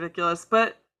that was ridiculous,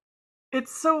 but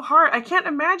it's so hard. I can't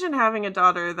imagine having a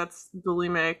daughter that's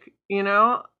bulimic,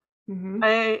 Mm-hmm.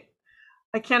 I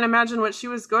can't imagine what she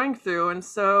was going through, and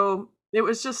so it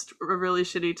was just a really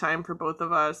shitty time for both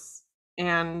of us.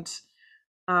 And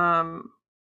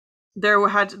there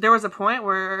was a point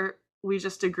where we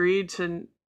just agreed to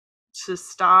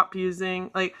stop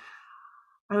using, like,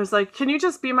 I was like, can you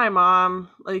just be my mom?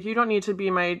 Like, you don't need to be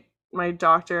my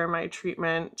doctor, my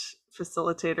treatment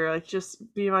facilitator, like,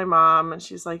 just be my mom. And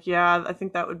she's like, yeah, I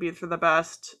think that would be for the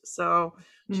best. So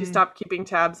she stopped keeping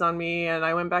tabs on me, and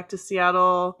I went back to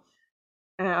Seattle,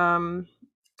 kind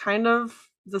of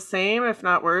the same, if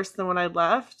not worse, than when I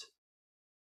left.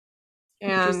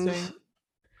 And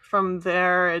from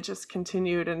there, it just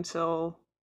continued until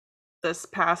this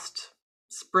past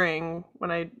spring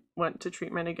when I went to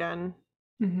treatment again.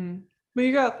 Mm-hmm. Well,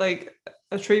 you got like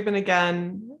a treatment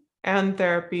again and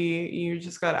therapy. You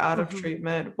just got out of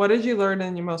treatment. What did you learn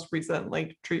in your most recent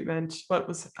treatment? What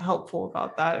was helpful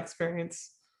about that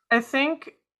experience? I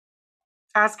think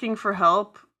asking for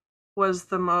help was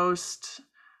the most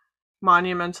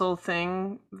monumental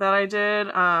thing that I did.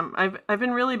 I've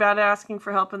been really bad at asking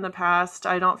for help in the past.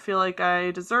 I don't feel like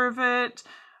I deserve it.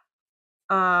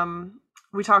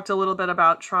 We talked a little bit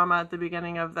about trauma at the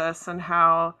beginning of this, and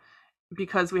how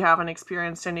because we haven't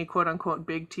experienced any quote unquote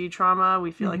big T trauma,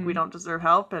 we feel like we don't deserve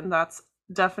help. And that's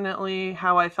definitely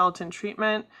how I felt in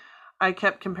treatment. I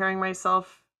kept comparing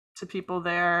myself to people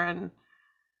there and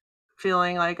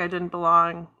feeling like I didn't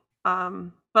belong.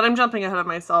 But I'm jumping ahead of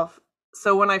myself.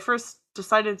 So when I first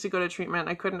decided to go to treatment,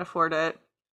 I couldn't afford it,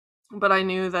 but I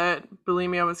knew that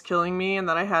bulimia was killing me and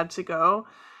that I had to go.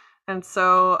 And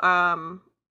so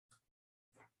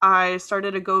I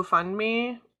started a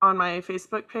GoFundMe on my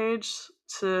Facebook page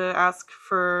to ask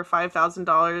for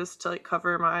 $5,000 to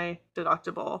cover my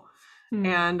deductible.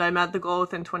 And I met the goal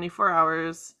within 24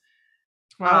 hours.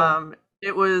 Wow.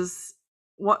 It was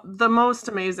one of the most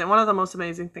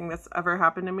amazing things that's ever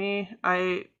happened to me.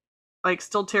 I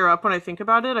still tear up when I think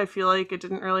about it. I feel like it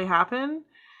didn't really happen.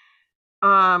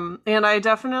 And I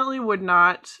definitely would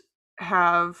not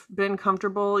have been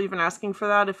comfortable even asking for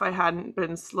that if I hadn't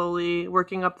been slowly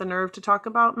working up the nerve to talk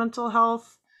about mental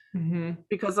health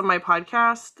because of my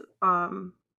podcast.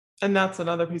 And that's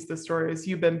another piece of the story, is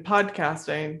you've been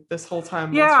podcasting this whole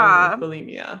time. Yeah. With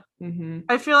bulimia.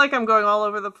 I feel like I'm going all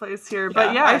over the place here,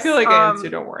 but yeah, I feel like I am too.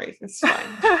 Don't worry, it's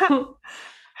fine.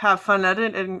 Have fun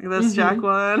editing this,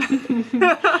 Jacqueline.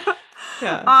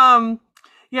 Yeah.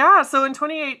 Yeah, so in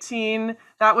 2018,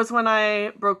 that was when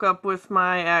I broke up with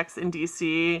my ex in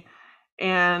DC,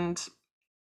 and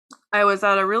I was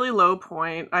at a really low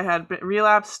point. I had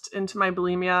relapsed into my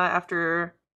bulimia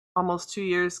after almost 2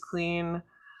 years clean.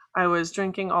 I was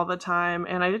drinking all the time,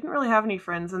 and I didn't really have any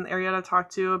friends in the area to talk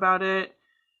to about it.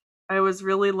 I was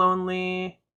really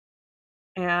lonely,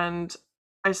 and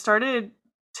I started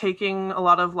taking a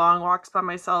lot of long walks by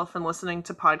myself and listening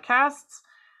to podcasts,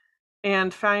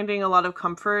 and finding a lot of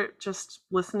comfort just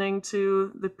listening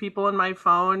to the people in my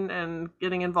phone and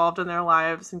getting involved in their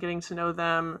lives and getting to know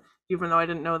them, even though I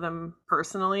didn't know them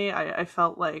personally. I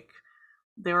felt like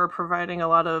they were providing a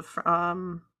lot of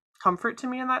comfort to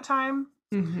me in that time.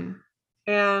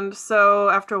 And so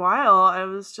after a while, I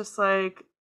was just like,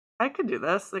 I could do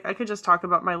this. I could just talk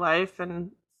about my life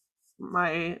and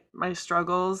my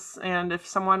struggles, and if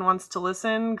someone wants to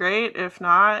listen, great. If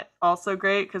not, also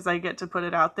great, because I get to put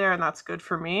it out there, and that's good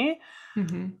for me.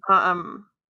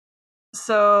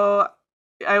 So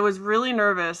I was really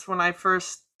nervous when I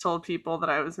first told people that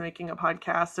I was making a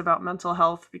podcast about mental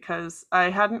health because I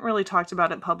hadn't really talked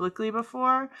about it publicly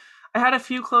before. I had a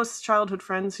few close childhood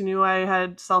friends who knew I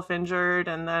had self-injured,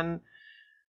 and then,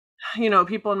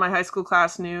 people in my high school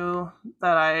class knew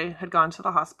that I had gone to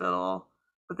the hospital,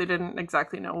 but they didn't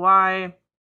exactly know why.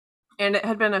 And it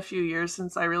had been a few years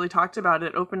since I really talked about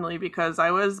it openly because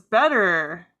I was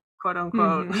better, quote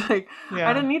unquote. Mm-hmm.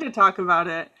 I didn't need to talk about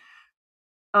it.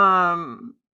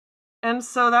 And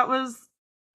so that was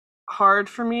hard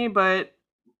for me, but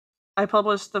I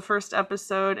published the first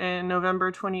episode in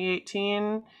November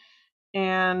 2018.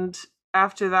 And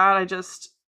after that, I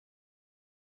just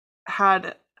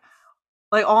had,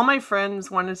 all my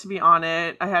friends wanted to be on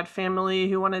it. I had family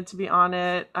who wanted to be on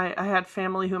it. I had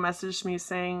family who messaged me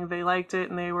saying they liked it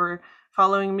and they were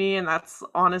following me. And that's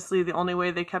honestly the only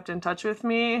way they kept in touch with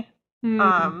me.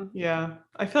 Yeah,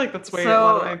 I feel like that's why a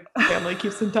lot of my family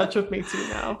keeps in touch with me too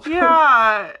now.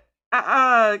 Yeah.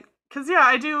 Because,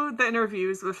 I do the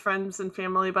interviews with friends and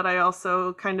family, but I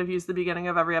also kind of use the beginning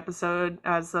of every episode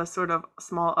as a sort of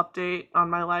small update on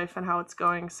my life and how it's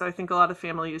going. So I think a lot of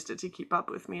family used it to keep up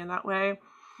with me in that way.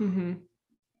 Mm-hmm.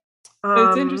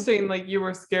 It's interesting, you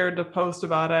were scared to post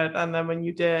about it, and then when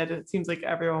you did, it seems like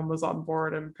everyone was on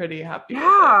board and pretty happy with it.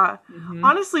 Mm-hmm.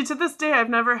 Honestly, to this day, I've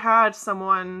never had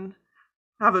someone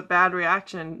have a bad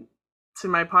reaction to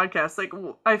my podcast.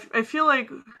 I feel like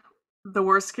the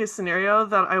worst case scenario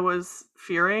that I was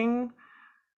fearing,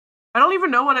 I don't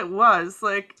even know what it was.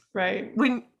 Right.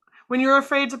 When you're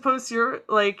afraid to post your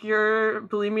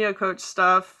bulimia coach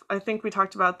stuff, I think we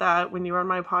talked about that when you were on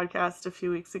my podcast a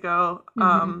few weeks ago.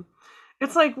 Mm-hmm.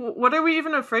 It's what are we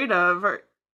even afraid of?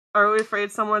 Are we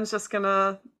afraid someone's just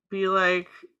gonna be like,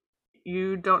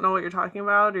 you don't know what you're talking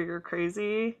about, or you're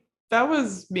crazy? That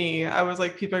was me. I was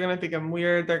like, people are going to think I'm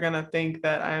weird. They're going to think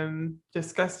that I'm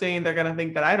disgusting. They're going to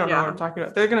think that I don't know what I'm talking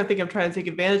about. They're going to think I'm trying to take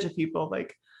advantage of people.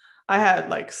 I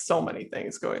had so many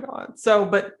things going on.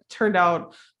 But turned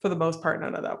out for the most part,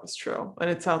 none of that was true. And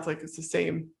it sounds like it's the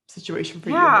same situation for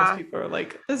you. Most people are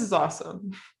like, this is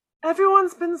awesome.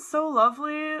 Everyone's been so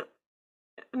lovely.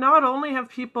 Not only have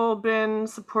people been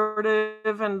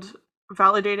supportive and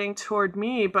validating toward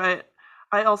me, but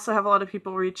I also have a lot of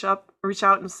people reach out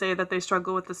and say that they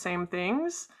struggle with the same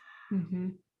things.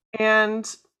 Mm-hmm.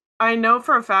 And I know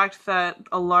for a fact that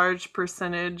a large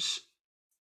percentage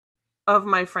of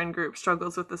my friend group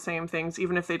struggles with the same things,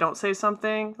 even if they don't say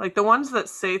something. The ones that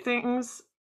say things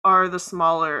are the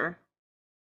smaller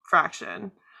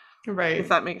fraction. Right. If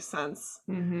that makes sense.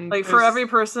 Mm-hmm. For every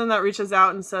person that reaches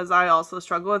out and says, I also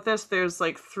struggle with this, there's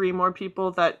 3 more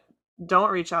people that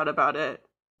don't reach out about it.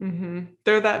 Mm-hmm.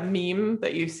 They're that meme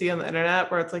that you see on the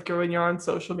internet where it's when you're on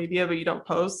social media but you don't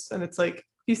post, and it's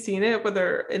you've seen it where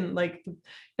they're in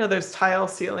there's tile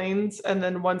ceilings, and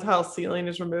then one tile ceiling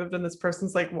is removed and this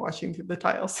person's watching through the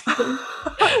tile ceiling.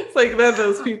 It's they're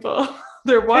those people.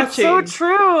 They're watching. It's so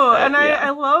true. And I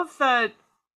love that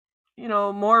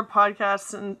more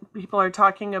podcasts and people are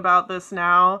talking about this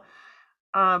now,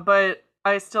 but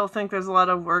I still think there's a lot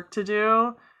of work to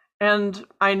do. And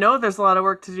I know there's a lot of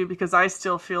work to do because I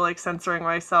still feel like censoring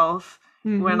myself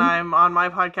when I'm on my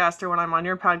podcast or when I'm on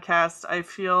your podcast. I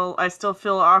still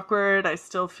feel awkward. I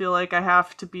still feel like I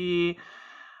have to be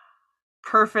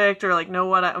perfect or know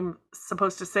what I'm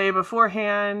supposed to say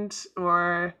beforehand,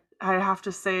 or I have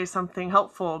to say something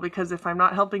helpful, because if I'm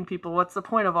not helping people, what's the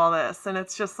point of all this? And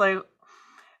it's just you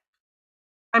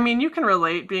can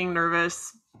relate being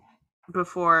nervous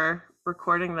before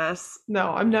recording this. No,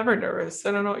 I'm never nervous.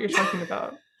 I don't know what you're talking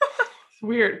about. It's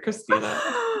weird, Christina.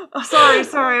 Oh,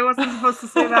 sorry, I wasn't supposed to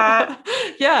say that.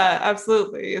 Yeah,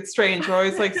 absolutely. It's strange. We're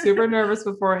always super nervous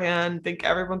beforehand, think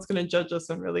everyone's going to judge us,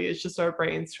 and really it's just our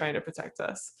brains trying to protect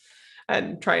us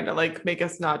and trying to make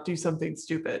us not do something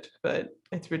stupid, but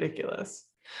it's ridiculous.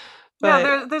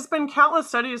 But there's been countless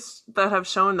studies that have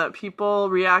shown that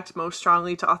people react most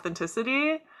strongly to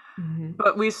authenticity. Mm-hmm.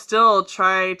 But we still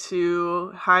try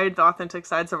to hide the authentic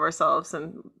sides of ourselves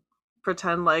and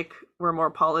pretend like we're more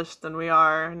polished than we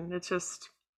are. And it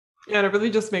just... Yeah, and it really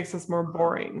just makes us more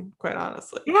boring, quite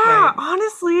honestly. Yeah, right?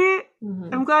 Honestly,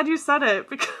 I'm glad you said it.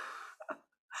 Because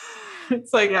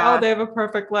it's oh, they have a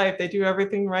perfect life. They do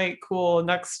everything right. Cool.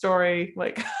 Next story.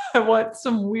 I want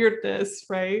some weirdness,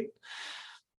 right?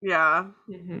 Yeah.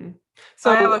 Mm-hmm.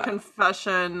 So I have a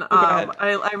confession.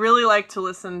 I really like to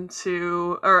listen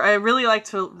to, or I really like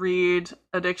to read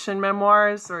addiction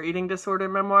memoirs or eating disorder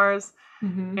memoirs.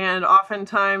 Mm-hmm. And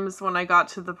oftentimes when I got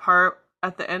to the part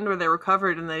at the end where they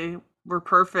recovered and they were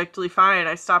perfectly fine,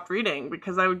 I stopped reading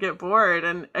because I would get bored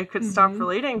and I could stop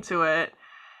relating to it.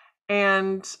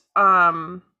 And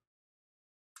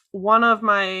one of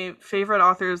my favorite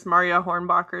authors, Maria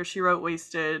Hornbacher, she wrote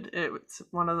Wasted. It's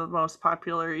one of the most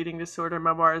popular eating disorder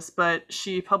memoirs, but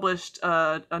she published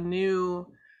a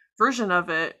new version of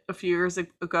it a few years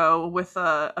ago with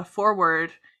a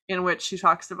foreword in which she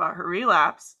talks about her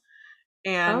relapse.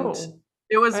 And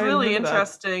it was really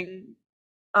interesting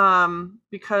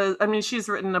because, I mean, she's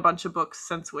written a bunch of books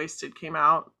since Wasted came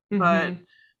out, but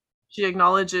she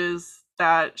acknowledges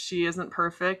that she isn't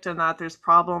perfect and that there's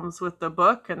problems with the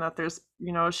book and that there's,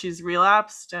 you know, she's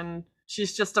relapsed and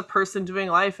she's just a person doing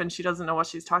life and she doesn't know what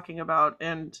she's talking about.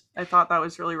 And I thought that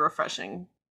was really refreshing.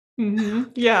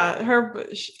 Yeah,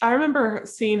 I remember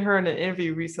seeing her in an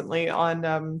interview recently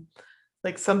on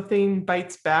like Something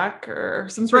Bites Back or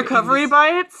some sort Recovery of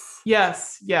Bites.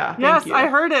 Yes, yeah. Yes, I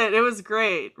heard it. It was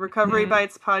great. Recovery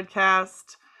Bites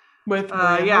podcast with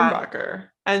Maria Hornbacher,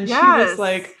 and she was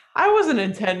like, I wasn't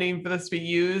intending for this to be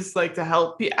used like to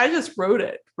help people. I just wrote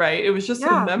it, right? It was just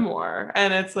a memoir.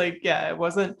 And it's like, yeah, it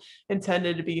wasn't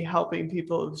intended to be helping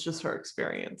people. It was just her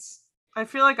experience. I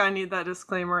feel like I need that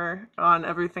disclaimer on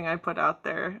everything I put out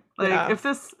there. Like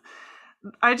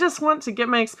I just want to get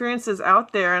my experiences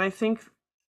out there. And I think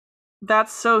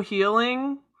that's so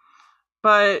healing.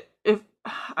 But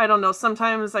I don't know,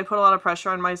 sometimes I put a lot of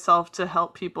pressure on myself to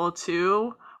help people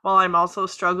too, while I'm also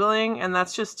struggling, and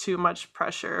that's just too much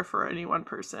pressure for any one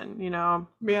person, you know?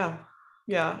 Yeah.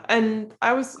 And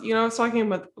I was talking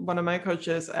with one of my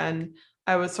coaches, and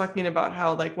I was talking about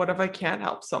how, like, what if I can't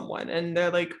help someone? And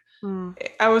they're like,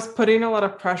 I was putting a lot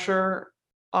of pressure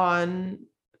on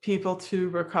people to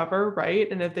recover,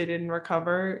 right? And if they didn't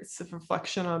recover, it's a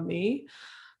reflection on me.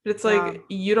 But it's like,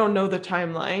 you don't know the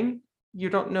timeline.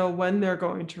 You don't know when they're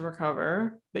going to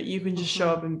recover, but you can just show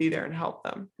up and be there and help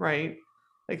them, right?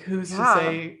 Like, who's to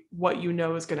say what you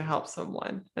know is going to help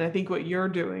someone? And I think what you're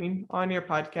doing on your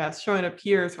podcast, showing up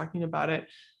here, talking about it,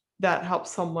 that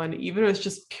helps someone, even if it's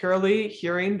just purely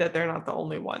hearing that they're not the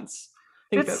only ones.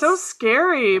 It's so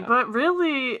scary, but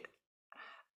really,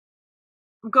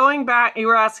 going back, you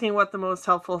were asking what the most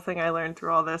helpful thing I learned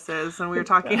through all this is, and we were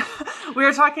talking we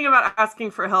were talking about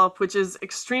asking for help, which is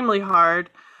extremely hard.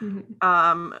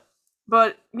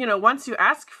 But, you know, once you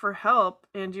ask for help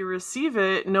and you receive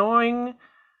it, knowing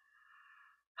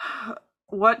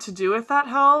what to do with that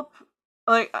help,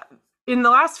 like in the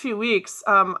last few weeks,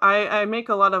 I make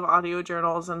a lot of audio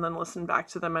journals and then listen back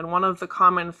to them, and one of the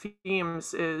common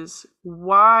themes is,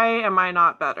 why am I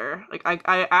not better? Like,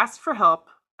 I asked for help,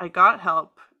 I got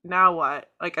help, now what?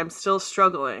 Like, I'm still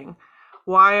struggling.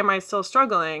 Why am I still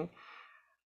struggling?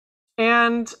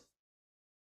 And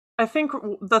I think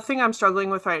the thing I'm struggling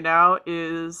with right now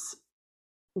is,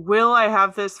 will I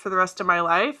have this for the rest of my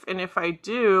life? And if I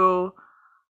do,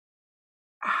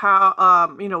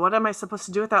 how, you know, what am I supposed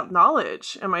to do with that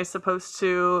knowledge? Am I supposed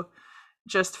to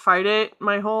just fight it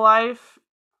my whole life?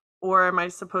 Or am I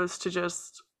supposed to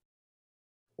just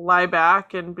lie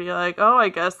back and be like, oh, I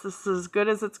guess this is as good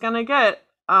as it's going to get?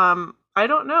 I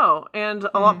don't know. And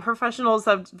a lot of professionals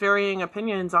have varying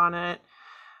opinions on it.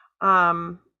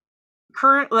 I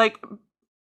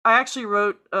actually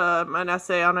wrote an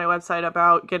essay on my website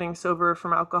about getting sober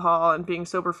from alcohol and being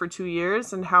sober for 2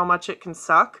 years and how much it can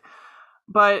suck.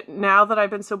 But now that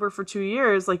I've been sober for 2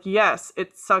 years, like, yes,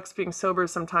 it sucks being sober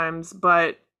sometimes,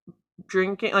 but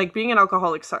drinking, like, being an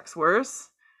alcoholic sucks worse.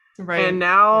 Right. And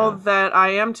now that I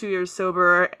am 2 years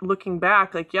sober, looking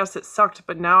back, like, yes, it sucked,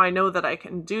 but now I know that I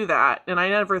can do that. And I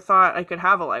never thought I could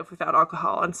have a life without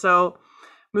alcohol. And so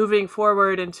moving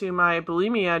forward into my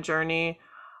bulimia journey,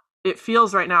 it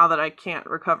feels right now that I can't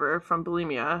recover from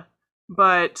bulimia,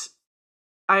 but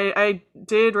I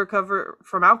did recover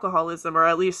from alcoholism, or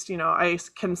at least, you know, I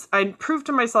proved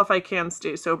to myself I can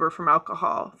stay sober from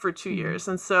alcohol for 2 years.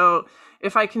 And so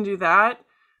if I can do that,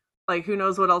 like, who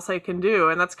knows what else I can do?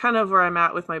 And that's kind of where I'm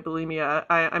at with my bulimia.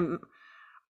 I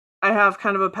have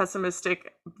kind of a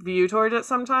pessimistic view toward it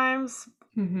sometimes,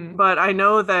 but I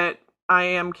know that I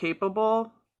am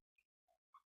capable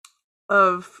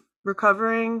of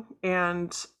recovering,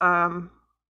 and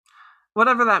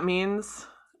whatever that means,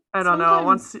 I don't know.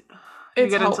 Once you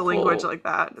get into language like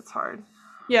that, it's hard.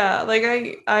 Yeah, like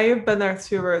I have been there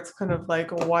too, where it's kind of like,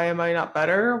 why am I not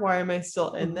better? Why am I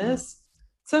still in this?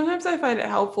 Sometimes I find it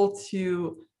helpful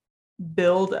to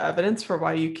build evidence for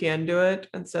why you can do it,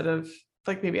 instead of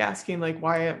like maybe asking like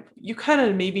why. You kind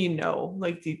of maybe know,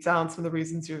 like, deep down some of the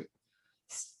reasons you're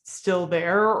still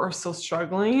there or still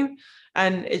struggling,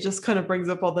 and it just kind of brings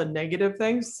up all the negative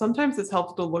things. Sometimes it's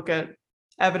helpful to look at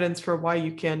evidence for why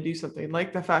you can do something,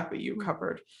 like the fact that you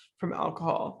recovered from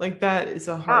alcohol. Like, that is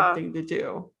a hard thing to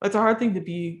do. It's a hard thing to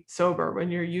be sober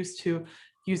when you're used to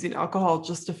using alcohol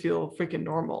just to feel freaking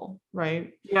normal,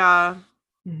 right? Yeah.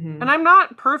 And I'm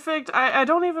not perfect. I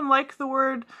don't even like the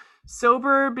word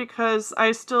sober because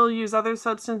I still use other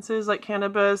substances like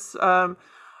cannabis. I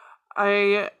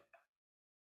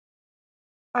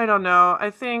don't know.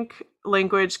 I think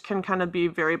language can kind of be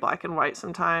very black and white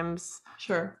sometimes.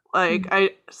 Sure.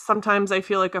 Like sometimes I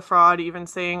feel like a fraud even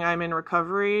saying I'm in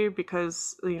recovery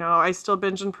because, I still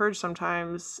binge and purge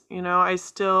sometimes. I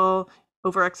still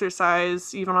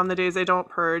overexercise even on the days I don't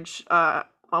purge.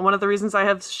 One of the reasons I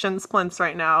have shin splints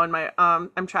right now and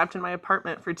I'm trapped in my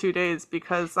apartment for 2 days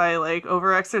because I like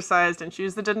overexercised in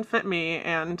shoes that didn't fit me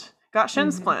and got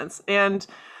shin splints. And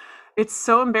it's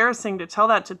so embarrassing to tell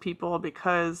that to people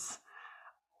because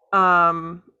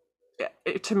to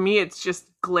me it's just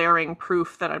glaring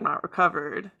proof that I'm not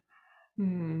recovered.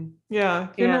 Yeah,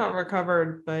 you're not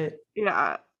recovered, but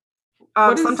yeah.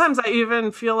 Sometimes I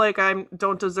even feel like I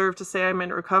don't deserve to say I'm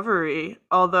in recovery,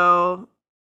 although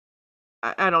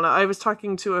I don't know. I was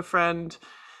talking to a friend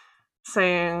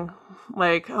saying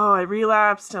like, oh, I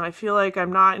relapsed and I feel like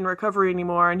I'm not in recovery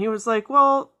anymore. And he was like,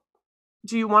 well,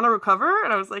 do you want to recover?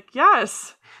 And I was like,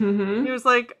 yes. He was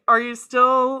like, are you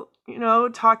still,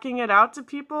 talking it out to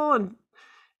people and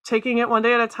taking it one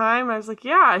day at a time? I was like,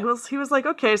 yeah. He was like,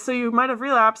 okay, so you might have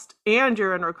relapsed and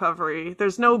you're in recovery.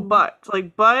 There's no but.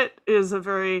 Like, but is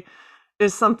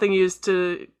something used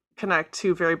to connect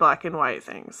two very black and white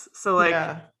things. So like,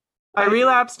 I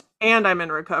relapsed and I'm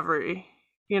in recovery,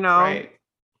 Right.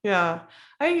 Yeah.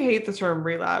 I hate the term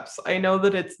relapse. I know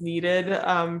that it's needed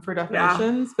for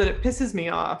definitions, but it pisses me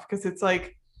off because it's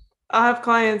like, I have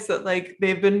clients that like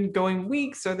they've been going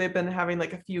weeks or they've been having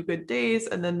like a few good days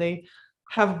and then they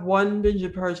have one binge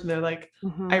and purge and they're like,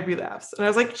 I relapsed. And I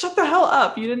was like, shut the hell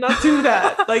up. You did not do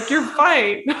that. Like, you're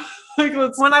fine. Like,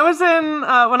 when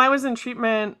I was in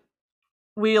treatment,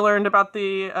 we learned about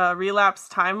the relapse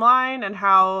timeline and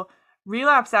how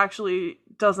relapse actually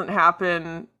doesn't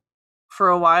happen for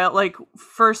a while. Like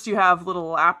first you have little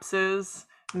lapses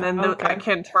and then that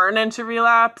can turn into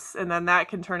relapse and then that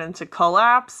can turn into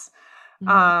collapse.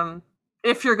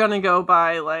 If you're going to go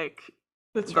by like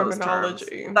the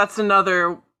terminology. That's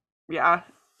another,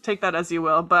 take that as you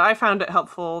will. But I found it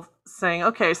helpful saying,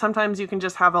 okay, sometimes you can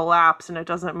just have a lapse and it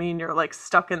doesn't mean you're like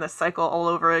stuck in this cycle all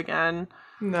over again.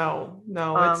 No,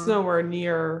 it's nowhere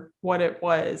near what it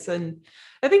was. And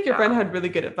I think your friend had really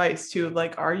good advice too.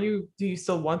 Like, do you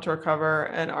still want to recover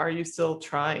and are you still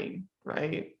trying?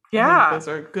 Right. Yeah. Those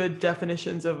are good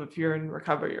definitions of if you're in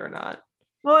recovery or not.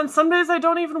 Well, and some days I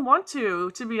don't even want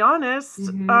to be honest.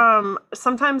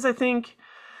 Sometimes I think,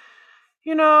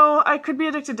 I could be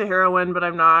addicted to heroin, but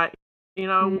I'm not.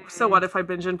 So what if I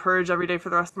binge and purge every day for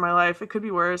the rest of my life? It could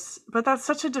be worse. But that's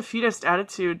such a defeatist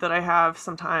attitude that I have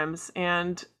sometimes.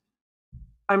 And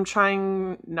I'm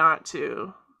trying not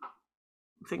to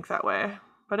think that way.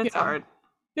 But it's hard.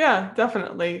 Yeah,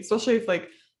 definitely. Especially if like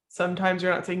sometimes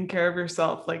you're not taking care of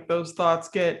yourself. Like those thoughts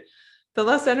the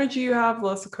less energy you have, the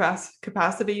less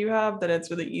capacity you have, then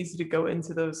it's really easy to go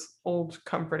into those old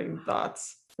comforting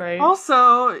thoughts. Right.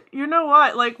 Also, you know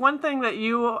what? Like one thing that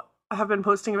you have been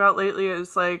posting about lately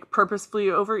is like purposefully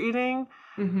overeating,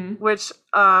 which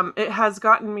it has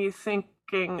gotten me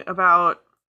thinking about.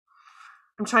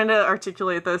 I'm trying to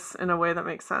articulate this in a way that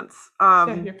makes sense.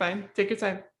 Yeah, you're fine. Take your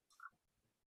time.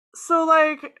 So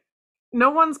like no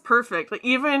one's perfect. Like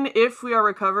even if we are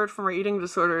recovered from our eating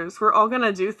disorders, we're all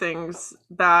gonna do things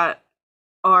that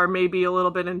are maybe a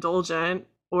little bit indulgent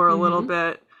or a little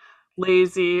bit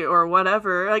lazy or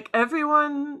whatever. Like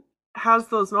everyone has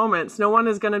those moments. No one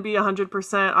is going to be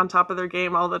 100% on top of their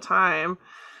game all the time.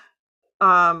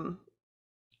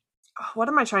 What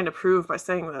am I trying to prove by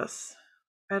saying this?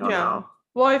 I don't know.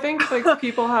 Well, I think like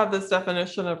people have this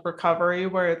definition of recovery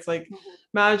where it's like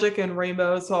magic and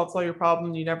rainbows solves all your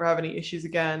problems. You never have any issues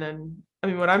again. And I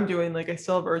mean, what I'm doing, like I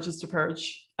still have urges to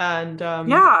purge and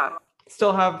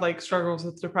still have like struggles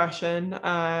with depression.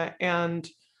 And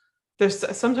there's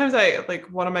sometimes I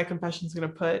like one of my confessions I'm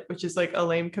going to put, which is like a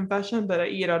lame confession, but I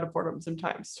eat out of boredom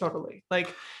sometimes. Totally.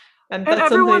 Like, and that's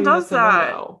everyone does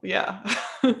that. Yeah.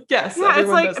 Yes. Yeah. It's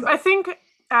like, I think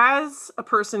as a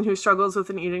person who struggles with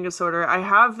an eating disorder, I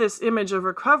have this image of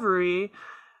recovery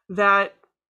that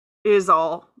is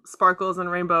all sparkles and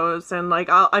rainbows. And like,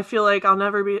 I feel like I'll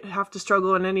never have to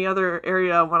struggle in any other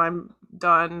area when I'm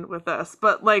done with this.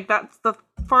 But like, that's the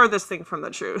farthest thing from the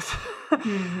truth.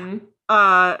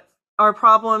 Our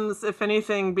problems, if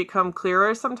anything, become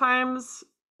clearer sometimes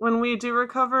when we do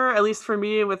recover. At least for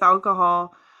me with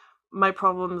alcohol, my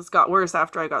problems got worse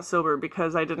after I got sober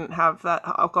because I didn't have that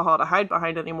alcohol to hide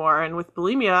behind anymore. And with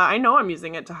bulimia, I know I'm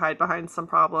using it to hide behind some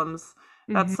problems.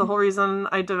 That's the whole reason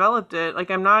I developed it. Like,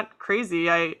 I'm not crazy.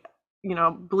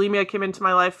 bulimia came into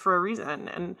my life for a reason.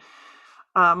 And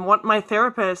what my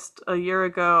therapist a year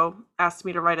ago asked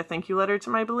me to write a thank you letter to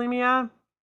my bulimia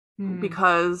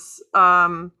because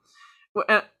I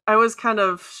was kind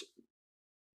of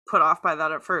put off by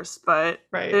that at first, but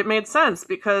it made sense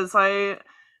because I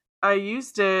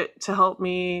used it to help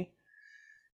me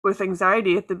with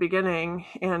anxiety at the beginning,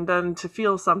 and then to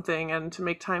feel something and to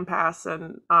make time pass.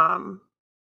 And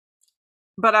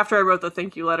but after I wrote the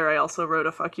thank you letter, I also wrote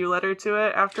a fuck you letter to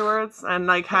it afterwards, and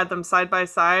like had them side by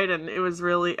side. And it was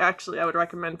really, actually, I would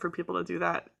recommend for people to do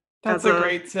that. That's a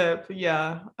great tip.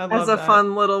 Yeah, I love as a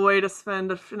fun little way to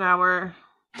spend an hour.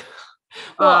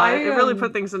 Well, it really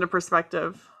put things into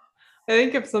perspective. I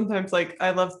think if sometimes, like, I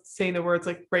love saying the words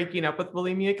like breaking up with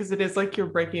bulimia, because it is like you're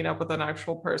breaking up with an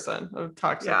actual person, a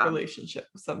toxic relationship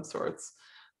of some sorts.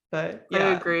 But yeah,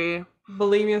 I agree.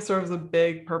 Bulimia serves a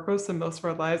big purpose in most of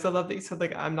our lives. I love that you said,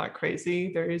 like, I'm not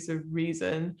crazy. There is a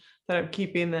reason that I'm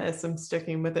keeping this. I'm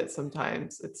sticking with it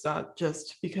sometimes. It's not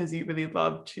just because you really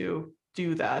love to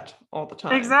do that all the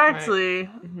time. Exactly.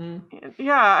 Right? Mm-hmm.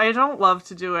 Yeah, I don't love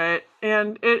to do it.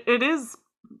 And it is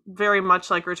very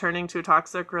much like returning to a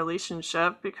toxic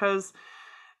relationship, because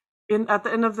at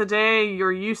the end of the day,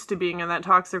 you're used to being in that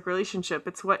toxic relationship.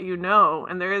 It's what you know,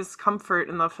 and there is comfort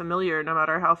in the familiar, no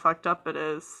matter how fucked up it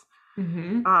is.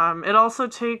 Mm-hmm. It also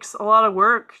takes a lot of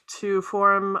work to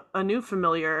form a new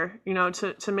familiar,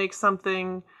 to make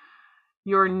something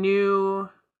your new,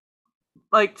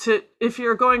 if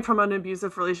you're going from an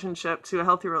abusive relationship to a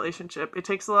healthy relationship, it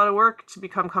takes a lot of work to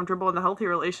become comfortable in the healthy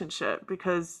relationship,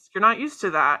 because you're not used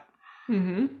to that.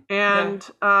 Mm-hmm.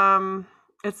 And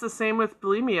it's the same with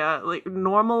bulimia. Like,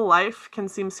 normal life can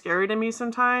seem scary to me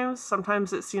sometimes.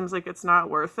 Sometimes it seems like it's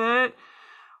not worth it.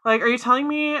 Like, are you telling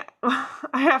me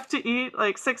I have to eat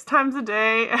like 6 times a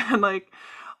day and like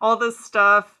all this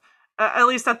stuff? At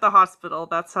least at the hospital,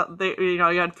 that's how they, you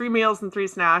had 3 meals and 3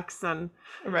 snacks, and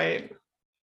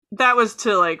that was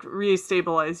to like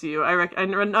re-stabilize you.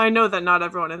 I know that not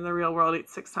everyone in the real world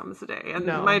eats 6 times a day, and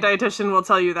my dietitian will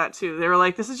tell you that too. They were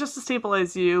like, this is just to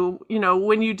stabilize you.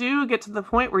 When you do get to the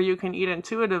point where you can eat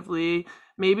intuitively,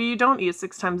 maybe you don't eat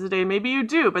 6 times a day, maybe you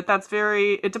do, but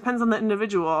it depends on the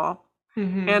individual.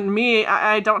 Mm-hmm. And me,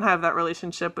 I don't have that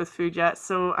relationship with food yet,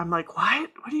 so I'm like, what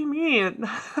do you mean?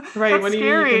 Right. That's when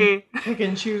scary. You can pick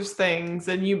and choose things,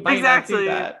 and you might not do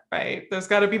that, right? There's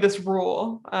got to be this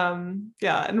rule. And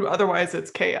otherwise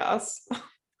it's chaos.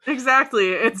 Exactly.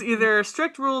 It's either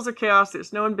strict rules or chaos.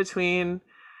 There's no in between.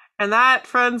 And that,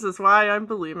 friends, is why I'm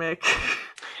bulimic.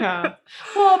 Yeah.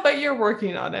 Well, but you're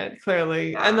working on it,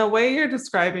 clearly. Yeah. And the way you're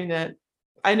describing it,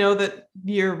 I know that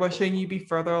you're wishing you'd be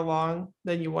further along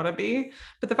than you want to be,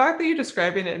 but the fact that you're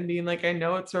describing it and being like, I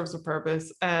know it serves a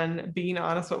purpose, and being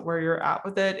honest with where you're at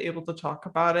with it, able to talk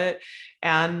about it,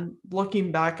 and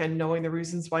looking back and knowing the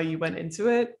reasons why you went into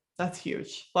it, that's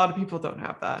huge. A lot of people don't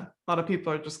have that. A lot of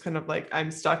people are just kind of like,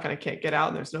 I'm stuck and I can't get out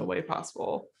and there's no way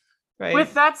possible. Right?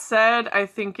 With that said, I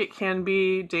think it can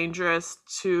be dangerous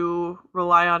to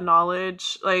rely on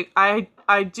knowledge. Like,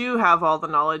 I do have all the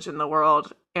knowledge in the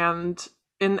world, and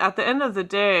at the end of the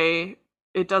day,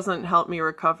 it doesn't help me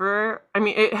recover. I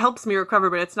mean, it helps me recover,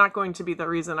 but it's not going to be the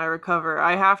reason I recover.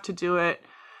 I have to do it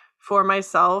for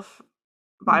myself,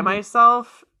 by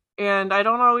myself, and I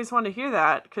don't always want to hear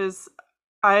that, because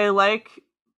I like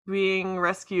being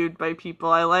rescued by people.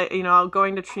 I like,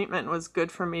 going to treatment was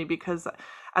good for me, because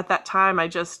at that time I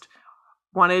just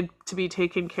wanted to be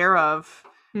taken care of,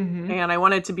 and I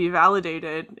wanted to be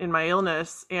validated in my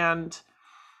illness, and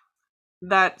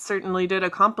that certainly did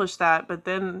accomplish that. But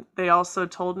then they also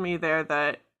told me there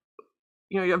that,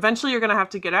 eventually you're going to have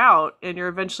to get out, and you're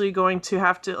eventually going to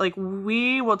have to, like,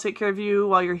 we will take care of you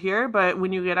while you're here, but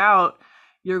when you get out,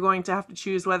 you're going to have to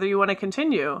choose whether you want to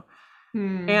continue.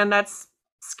 And that's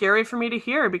scary for me to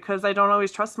hear, because I don't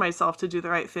always trust myself to do the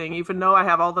right thing, even though I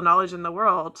have all the knowledge in the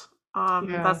world.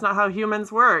 That's not how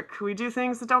humans work. We do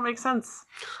things that don't make sense.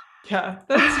 Yeah,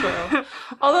 that's true.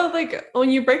 Although, like, when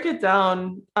you break it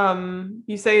down,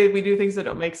 you say we do things that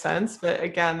don't make sense, but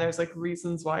again, there's like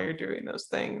reasons why you're doing those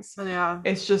things. Yeah.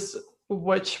 It's just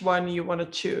which one you want to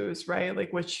choose, right?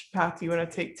 Like, which path you want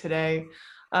to take today.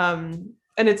 And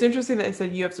it's interesting that I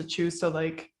said you have to choose to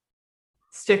like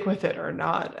stick with it or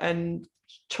not. And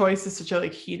choice is such a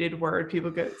like heated word. People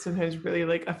get sometimes really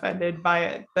like offended by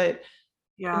it, but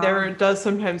there does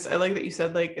sometimes, I like that you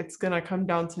said, like, it's going to come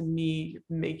down to me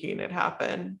making it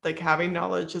happen. Like, having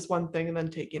knowledge is one thing, and then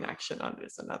taking action on it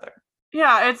is another.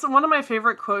 Yeah, it's one of my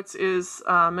favorite quotes is,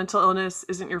 mental illness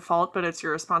isn't your fault, but it's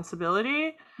your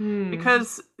responsibility.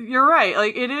 Because you're right.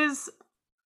 Like, it is,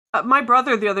 My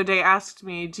brother the other day asked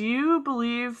me, do you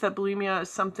believe that bulimia is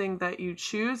something that you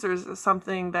choose or is it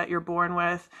something that you're born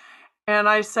with? And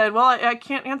I said, well, I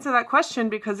can't answer that question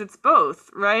because it's both,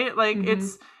 right? Like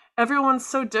Mhm. everyone's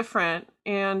so different.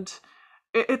 And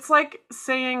it's like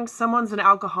saying someone's an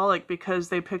alcoholic because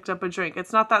they picked up a drink.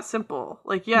 It's not that simple.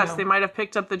 Like, yes, they No. might have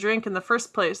picked up the drink in the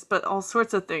first place, but all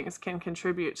sorts of things can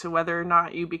contribute to whether or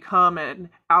not you become an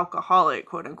alcoholic,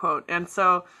 quote unquote. And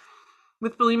so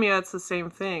with bulimia, it's the same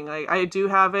thing. Like, I do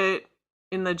have it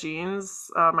in the genes.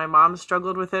 My mom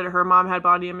struggled with it. Her mom had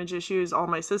body image issues. All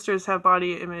my sisters have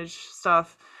body image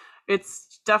stuff.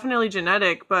 It's definitely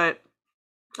genetic, but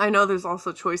I know there's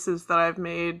also choices that I've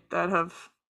made that have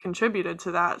contributed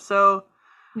to that. So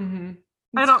Mhm.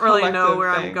 I It's a don't really know collective where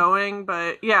I'm thing. going,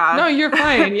 but No, yeah. you're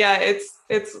fine. Yeah,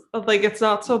 it's like it's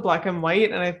not so black and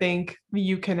white, and I think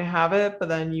you can have it, but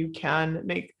then you can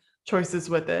make choices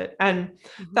with it. And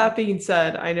Mhm. that being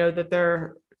said, I know that there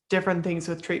are different things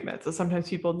with treatment. So sometimes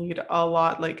people need a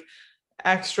lot like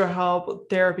extra help,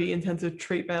 therapy, intensive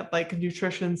treatment, like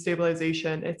nutrition,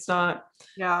 stabilization. It's not,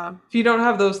 Yeah. if you don't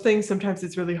have those things, sometimes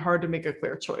it's really hard to make a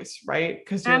clear choice, right?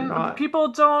 Because you're And not, people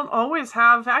don't always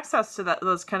have access to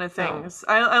those kind of no. things.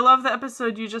 I love the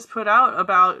episode you just put out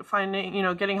about finding,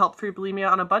 getting help for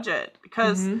bulimia on a budget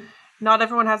because Hmm. not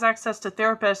everyone has access to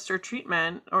therapists or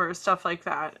treatment or stuff like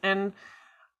that. And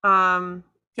um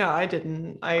Yeah, I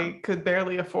didn't. I could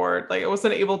barely afford, like, I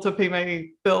wasn't able to pay my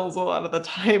bills a lot of the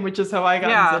time, which is how I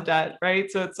got into yeah. debt, right?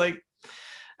 So it's like,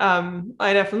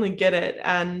 I definitely get it.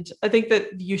 And I think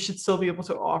that you should still be able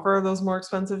to offer those more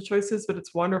expensive choices, but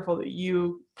it's wonderful that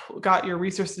you got your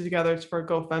resources together for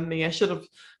GoFundMe. I should have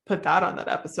put that on that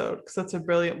episode because that's a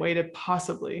brilliant way to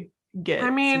possibly I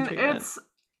get some mean, treatment. it's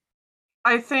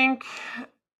I think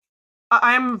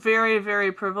I'm very,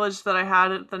 very privileged that I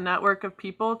had the network of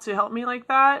people to help me like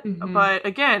that. Hmm. But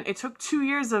again, it took 2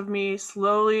 years of me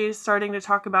slowly starting to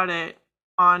talk about it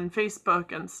on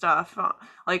Facebook and stuff.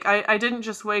 Like, I didn't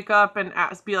just wake up and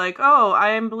be like, oh,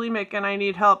 I am bulimic and I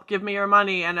need help. Give me your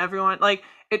money. And everyone, like,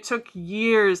 it took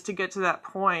years to get to that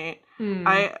point.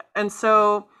 Hmm. And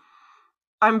so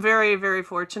I'm very, very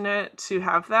fortunate to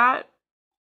have that.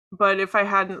 But if I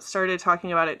hadn't started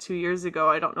talking about it 2 years ago,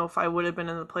 I don't know if I would have been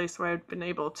in the place where I'd been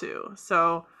able to.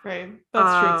 So, Right.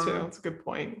 That's true too. um, That's a good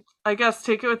point. I guess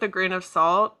take it with a grain of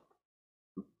salt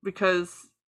because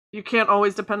you can't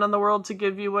always depend on the world to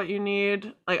give you what you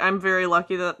need. Like, I'm very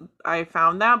lucky that I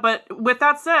found that. But with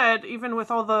that said, even with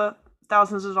all the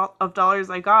thousands of dollars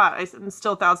I got, I'm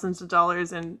still thousands of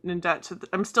dollars in debt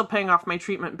I'm still paying off my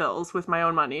treatment bills with my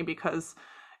own money because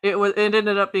it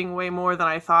ended up being way more than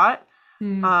I thought.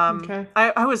 Hmm. Okay.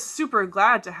 I was super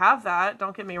glad to have that,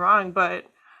 don't get me wrong, but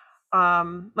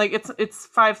like it's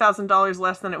 $5,000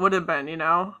 less than it would have been, you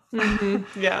know. Hmm.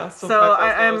 Yeah. So So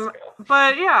 $5,000 I'm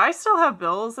but yeah, I still have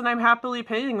bills and I'm happily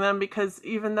paying them because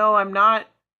even though I'm not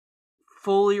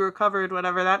fully recovered,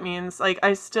 whatever that means, like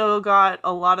I still got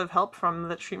a lot of help from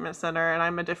the treatment center and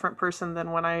I'm a different person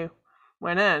than when I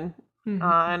went in. Hmm.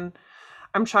 And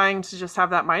I'm trying to just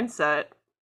have that mindset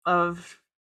of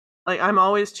like I'm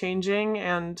always changing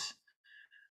and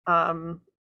um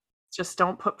just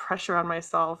don't put pressure on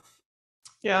myself.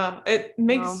 Yeah, it So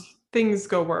makes things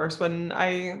go worse. When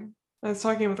I was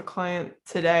talking with a client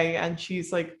today, and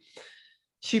she's like,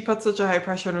 she puts such a high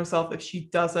pressure on herself if she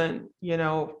doesn't,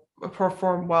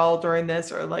 perform well during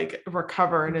this or like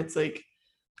recover. And it's like,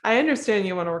 I understand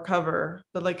you want to recover,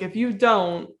 but like if you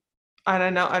don't, and I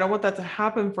know I don't want that to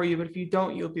happen for you, but if you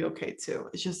don't, you'll be okay too.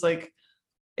 It's just like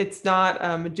it's not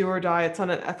a do or die. It's not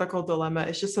an ethical dilemma.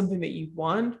 It's just something that you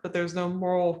want, but there's no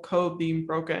moral code being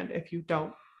broken if you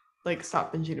don't like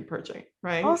stop binging and purging,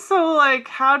 right? also, like,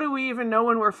 how do we even know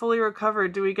when we're fully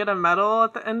recovered? Do we get a medal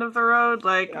at the end of the road?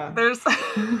 Like, Yeah. there's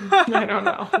I don't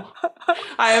know.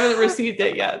 I haven't received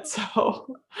it yet,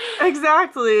 so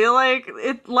exactly like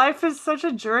it. Life is such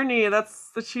a journey.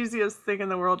 That's the cheesiest thing in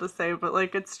the world to say, but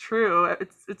like it's true.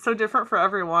 It's so different for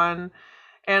everyone,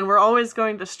 and we're always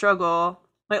going to struggle.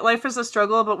 Like life is a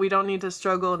struggle, but we don't need to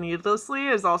struggle needlessly.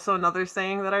 Is also another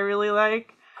saying that I really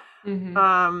like.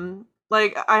 mhm.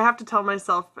 Like I have to tell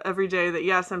myself every day that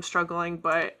yes, I'm struggling,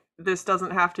 but this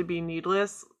doesn't have to be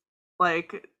needless.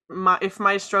 Like if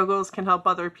my struggles can help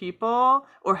other people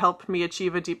or help me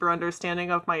achieve a deeper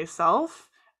understanding of myself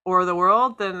or the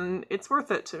world, then it's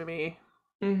worth it to me.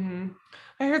 Mhm.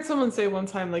 I heard someone say one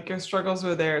time, like your struggles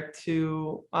are there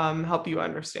to help you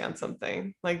understand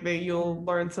something. Like that you'll Mm.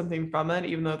 learn something from it,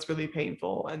 even though it's really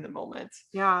painful in the moment.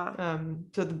 Yeah.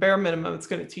 To the bare minimum, it's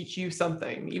going to teach you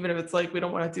something, even if it's like we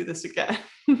don't want to do this again.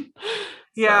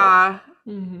 So, Yeah.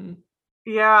 mhm.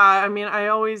 Yeah, I mean, I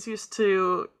always used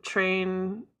to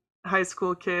train high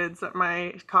school kids at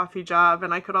my coffee job,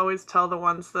 and I could always tell the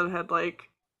ones that had like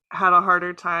had a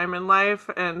harder time in life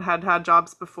and had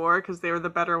jobs before because they were the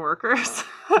better workers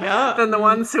Yeah. than the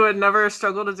ones who had never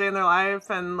struggled a day in their life,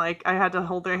 and like I had to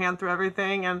hold their hand through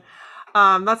everything. And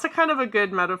that's a kind of a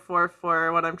good metaphor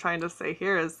for what I'm trying to say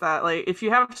here, is that like if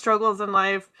you have struggles in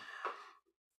life,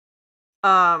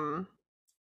 I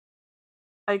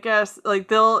guess like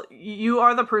you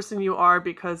are the person you are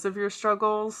because of your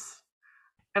struggles.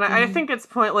 And I think it's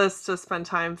pointless to spend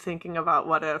time thinking about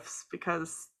what ifs,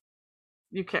 because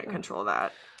you can't control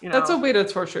that, you know. That's a way to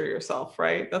torture yourself,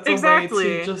 right? That's Exactly. a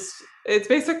way to just, it's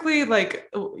basically like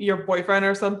your boyfriend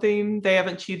or something, they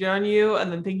haven't cheated on you, and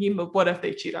then thinking, but what if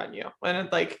they cheat on you? And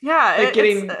it's like,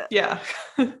 getting, yeah.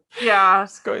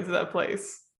 Just going to that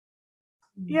place.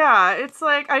 Yeah, it's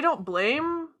like, I don't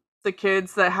blame the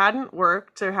kids that hadn't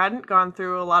worked or hadn't gone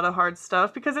through a lot of hard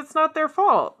stuff, because it's not their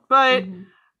fault. But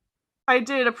I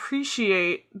did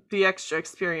appreciate the extra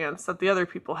experience that the other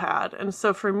people had. And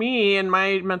so for me and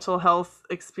my mental health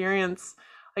experience,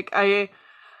 like I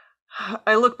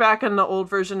look back on the old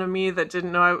version of me that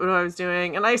didn't know what I was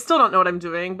doing, and I still don't know what I'm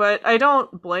doing, but I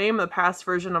don't blame the past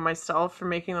version of myself for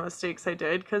making the mistakes I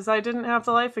did, because I didn't have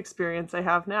the life experience I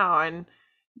have now. And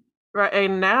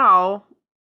now,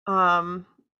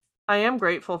 I am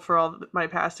grateful for all my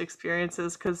past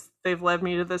experiences, because they've led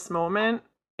me to this moment.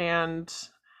 And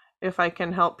if I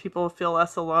can help people feel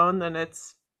less alone, then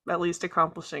it's at least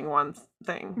accomplishing one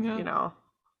thing, you know.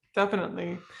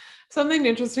 Definitely. Something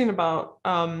interesting about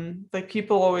like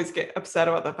people always get upset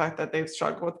about the fact that they've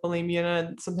struggled with bulimia,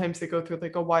 and sometimes they go through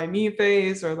like a why me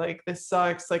phase, or like this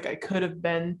sucks, like I could have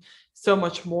been so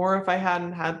much more if I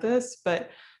hadn't had this.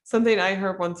 But something I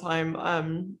heard one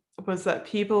time was that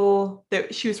people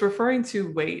that she was referring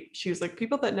to weight. She was like,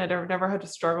 people that never had to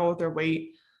struggle with their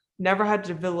weight never had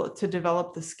to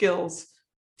develop the skills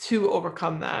to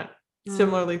overcome that.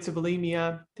 Similarly to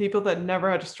bulimia, people that never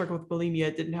had to struggle with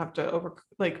bulimia didn't have to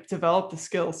develop the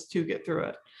skills to get through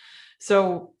it.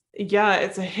 So yeah,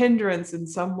 it's a hindrance in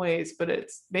some ways, but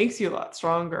it makes you a lot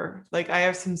stronger. Like I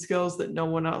have some skills that no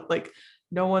one else, like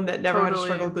no one that never had to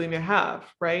struggle with bulimia have,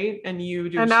 right? And you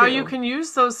do. And now you can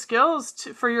use those skills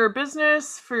for your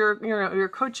business, for your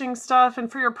coaching stuff,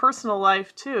 and for your personal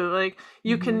life too. Like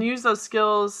you can use those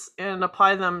skills and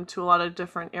apply them to a lot of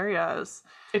different areas.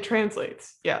 It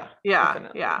translates. Yeah.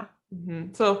 Definitely. Yeah.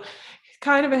 So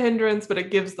kind of a hindrance, but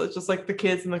it gives just like the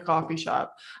kids in the coffee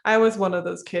shop. I was one of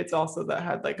those kids also that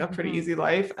had like a pretty easy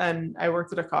life. And I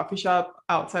worked at a coffee shop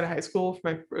outside of high school.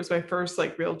 It was my first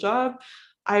like real job.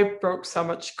 I broke so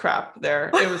much crap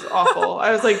there. It was awful.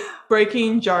 I was like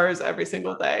breaking jars every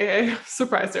single day. I'm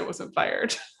surprised I wasn't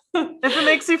fired. If it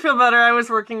makes you feel better, I was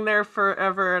working there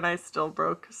forever and I still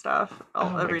broke stuff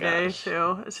every day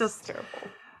too. It's just terrible.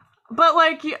 But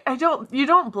like you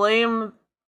don't blame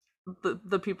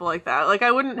the people like that. Like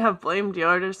I wouldn't have blamed you.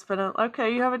 I'd just been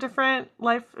okay, you have a different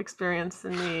life experience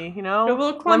than me, you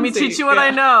know? Let me teach you what I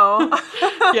know.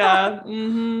 Yeah.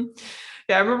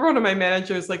 Yeah, I remember one of my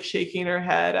managers like shaking her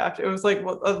head after, it was like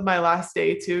my last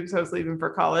day too, because I was leaving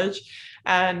for college.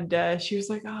 And she was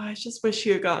like, oh, I just wish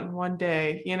you had gotten one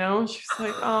day, you know? She was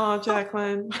like, oh,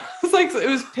 Jacqueline. It's like, it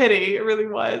was pity. It really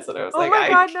was. And I was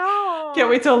like, no. Can't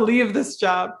wait to leave this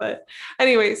job. But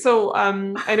anyway, so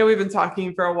I know we've been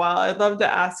talking for a while. I'd love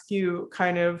to ask you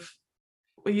kind of,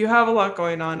 you have a lot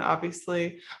going on,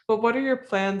 obviously, but what are your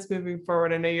plans moving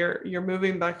forward? I know you're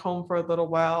moving back home for a little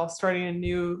while, starting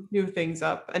new things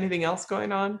up. Anything else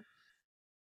going on?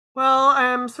 Well,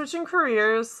 I'm switching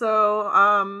careers,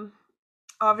 so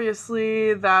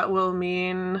obviously that will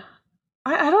mean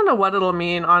I don't know what it'll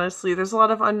mean, honestly. There's a lot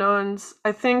of unknowns.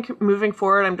 I think moving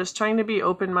forward, I'm just trying to be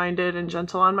open-minded and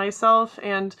gentle on myself.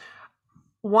 And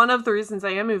one of the reasons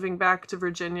I am moving back to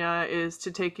Virginia is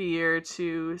to take a year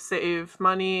to save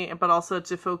money, but also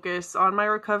to focus on my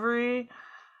recovery.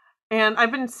 And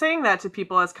I've been saying that to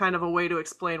people as kind of a way to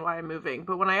explain why I'm moving.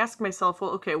 But when I ask myself,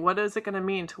 well, okay, what is it going to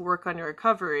mean to work on your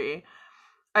recovery?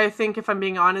 I think if I'm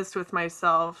being honest with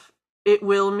myself, it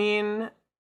will mean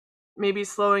maybe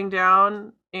slowing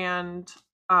down and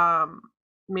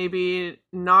maybe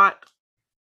not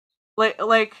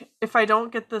like if I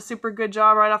don't get the super good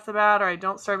job right off the bat, or I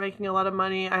don't start making a lot of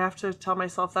money, I have to tell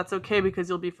myself that's okay, because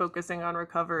you'll be focusing on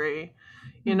recovery.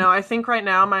 You know, I think right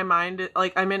now my mind,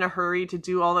 like I'm in a hurry to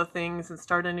do all the things and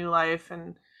start a new life,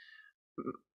 and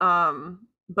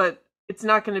but it's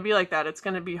not going to be like that. It's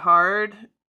going to be hard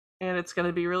and it's going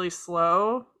to be really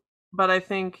slow, but I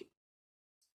think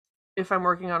if I'm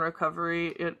working on recovery,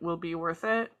 it will be worth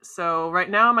it. So right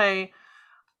now my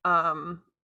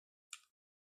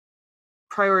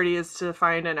priority is to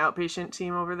find an outpatient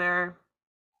team over there.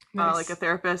 like a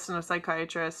therapist and a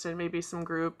psychiatrist and maybe some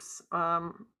groups.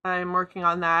 I'm working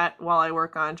on that while I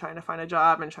work on trying to find a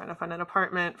job and trying to find an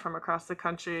apartment from across the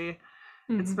country.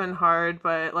 It's been hard,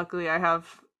 but luckily I have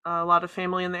a lot of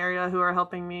family in the area who are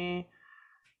helping me,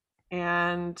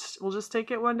 and we'll just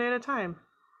take it one day at a time.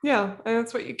 Yeah, and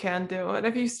that's what you can do. And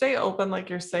if you stay open, like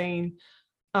you're saying,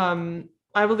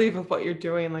 I believe with what you're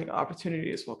doing, like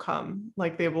opportunities will come.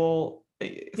 Like they will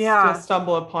you'll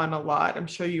stumble upon a lot. I'm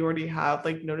sure you already have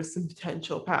like noticed some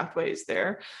potential pathways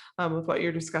there with what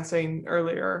you're discussing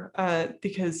earlier,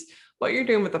 because what you're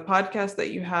doing with the podcast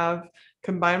that you have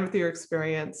combined with your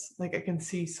experience, like I can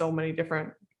see so many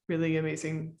different really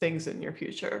amazing things in your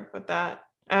future with that.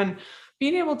 And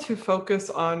being able to focus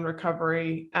on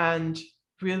recovery and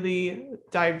really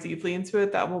dive deeply into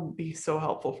it, that will be so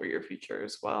helpful for your future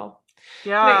as well.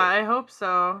 Yeah, I hope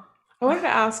so. I wanted to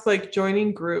ask, like,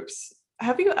 joining groups,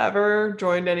 have you ever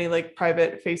joined any like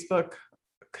private Facebook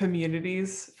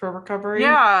communities for recovery?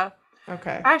 Yeah.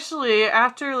 Okay. Actually,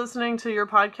 after listening to your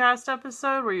podcast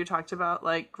episode where you talked about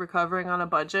like recovering on a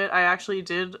budget, I actually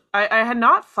did. I had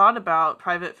not thought about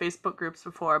private Facebook groups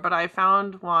before, but I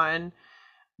found one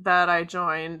that I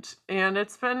joined, and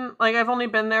it's been like, I've only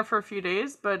been there for a few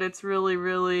days, but it's really,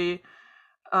 really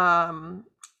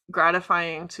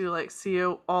gratifying to like see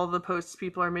all the posts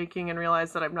people are making and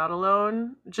realize that I'm not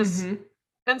alone. Just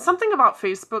and something about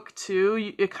Facebook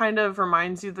too, it kind of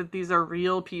reminds you that these are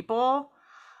real people.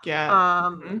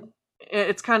 Yeah.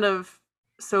 It's kind of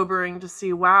sobering to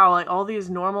see, wow, like all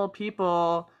these normal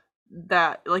people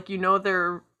that like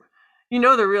they're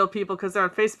real people because they're on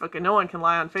Facebook, and no one can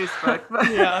lie on Facebook.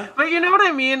 But, but you know what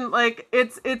I mean? Like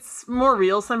it's more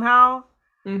real somehow.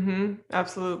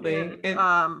 Absolutely.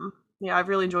 And, yeah, I've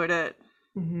really enjoyed it.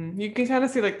 You can kind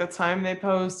of see like the time they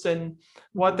post and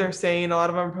what they're saying. A lot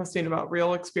of them are posting about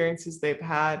real experiences they've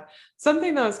had.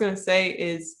 Something that I was going to say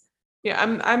is,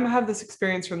 I'm have this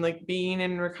experience from like being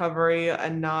in recovery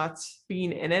and not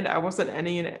being in it. I wasn't in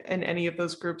any of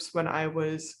those groups when I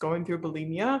was going through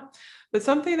bulimia, but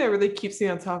something that really keeps me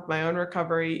on top of my own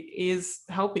recovery is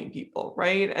helping people,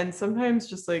 right? And sometimes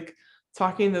just like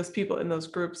talking to those people in those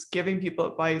groups, giving people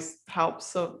advice helps.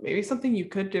 So maybe something you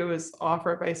could do is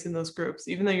offer advice in those groups,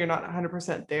 even though you're not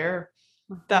 100% there.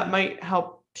 That might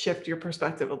help shift your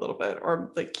perspective a little bit,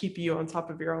 or like keep you on top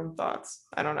of your own thoughts.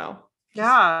 I don't know.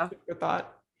 Yeah. Good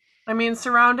thought. I mean,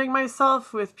 surrounding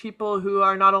myself with people who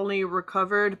are not only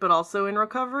recovered, but also in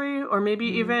recovery, or maybe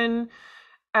even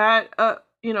at a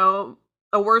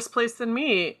worse place than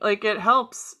me. Like, it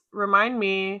helps remind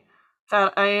me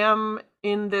that I am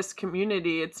in this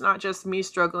community. It's not just me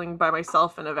struggling by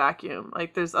myself in a vacuum.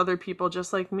 Like, there's other people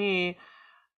just like me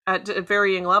at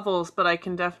varying levels, but I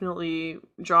can definitely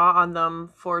draw on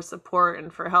them for support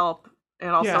and for help,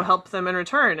 and also help them in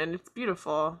return. And it's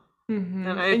beautiful.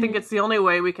 And I think it's the only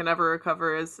way we can ever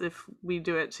recover is if we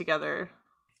do it together.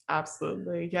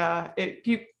 Absolutely. Yeah.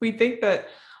 We think that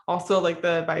also like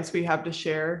the advice we have to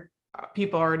share,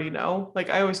 people already know. Like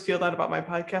I always feel that about my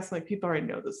podcast. Like people already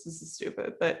know this is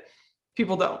stupid, but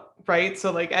people don't, right?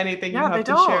 So like anything you have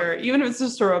to share, even if it's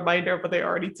just a reminder, but they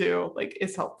already do, like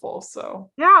is helpful.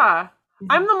 So yeah.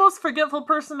 I'm the most forgetful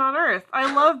person on earth.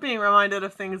 I love being reminded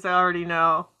of things I already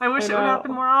know. I wish it would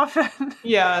happen more often.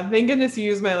 Yeah, thank goodness you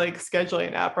use my like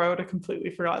scheduling app, or I would have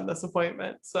completely forgotten this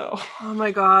appointment. So oh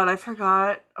my god, I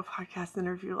forgot a podcast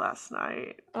interview last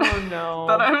night. Oh no.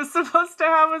 That I was supposed to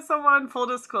have with someone. Full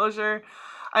disclosure,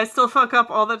 I still fuck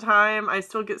up all the time. I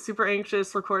still get super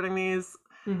anxious recording these.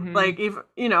 Like, even,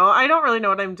 I don't really know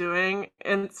what I'm doing,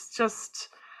 and it's just,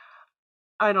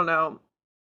 I don't know.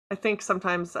 I think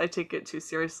sometimes I take it too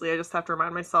seriously. I just have to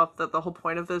remind myself that the whole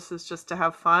point of this is just to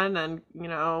have fun and,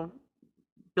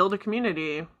 build a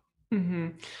community.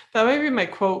 That might be my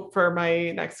quote for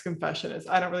my next confession is,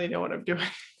 I don't really know what I'm doing.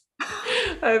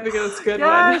 I think that's a good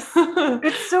one.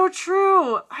 It's so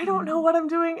true. I don't know what I'm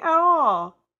doing at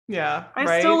all. Yeah.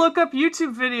 I still look up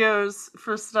YouTube videos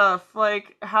for stuff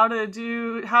like how to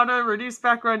reduce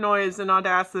background noise in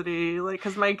Audacity, like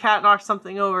because my cat knocked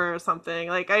something over or something.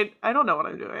 Like I don't know what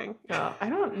I'm doing. Yeah, I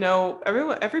don't know.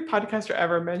 Every podcaster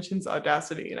ever mentions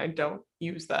Audacity, and I don't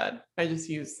use that. I just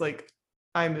use like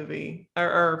iMovie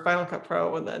or Final Cut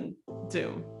Pro and then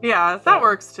Zoom. Yeah, that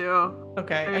works too.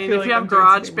 Okay. I mean, if you have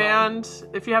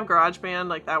GarageBand,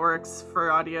 like that works for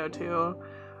audio too.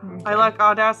 Okay. I like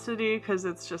Audacity because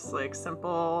it's just like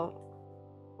simple,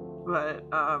 but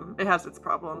it has its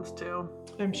problems too.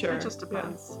 I'm sure. It just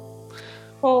depends. Yeah.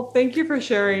 Well, thank you for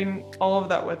sharing all of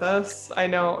that with us. I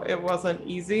know it wasn't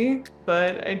easy,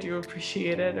 but I do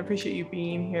appreciate it. I appreciate you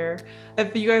being here.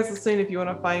 If you guys listening, if you want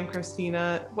to find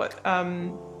Christina,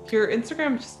 Your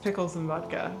Instagram is just Pickles and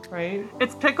Vodka, right?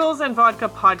 It's Pickles and Vodka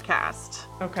Podcast.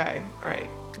 Okay, all right.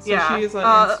 So Yeah, she is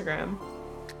on Instagram.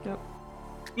 Yep.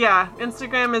 Yeah,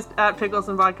 Instagram is at Pickles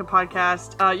and Vodka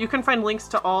Podcast. You can find links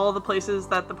to all the places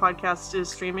that the podcast is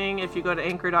streaming if you go to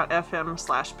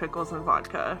anchor.fm/Pickles and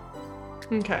Vodka.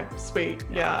 Okay, sweet.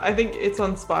 Yeah, I think it's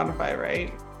on Spotify,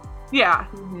 right? Yeah.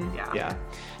 Yeah.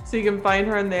 So you can find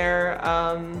her in there.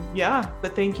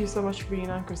 But thank you so much for being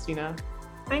on, Christina.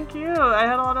 Thank you. I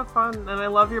had a lot of fun, and I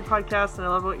love your podcast, and I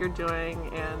love what you're doing,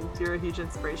 and you're a huge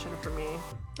inspiration for me.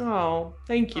 Oh,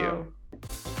 thank you.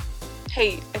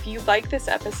 Hey, if you like this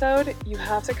episode, you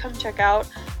have to come check out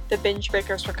the Binge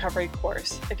Breakers Recovery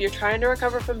course. If you're trying to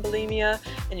recover from bulimia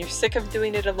and you're sick of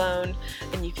doing it alone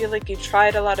and you feel like you've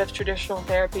tried a lot of traditional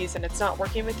therapies and it's not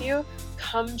working with you,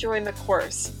 come join the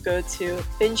course. Go to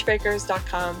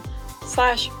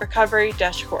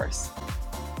bingebreakers.com/recovery-course.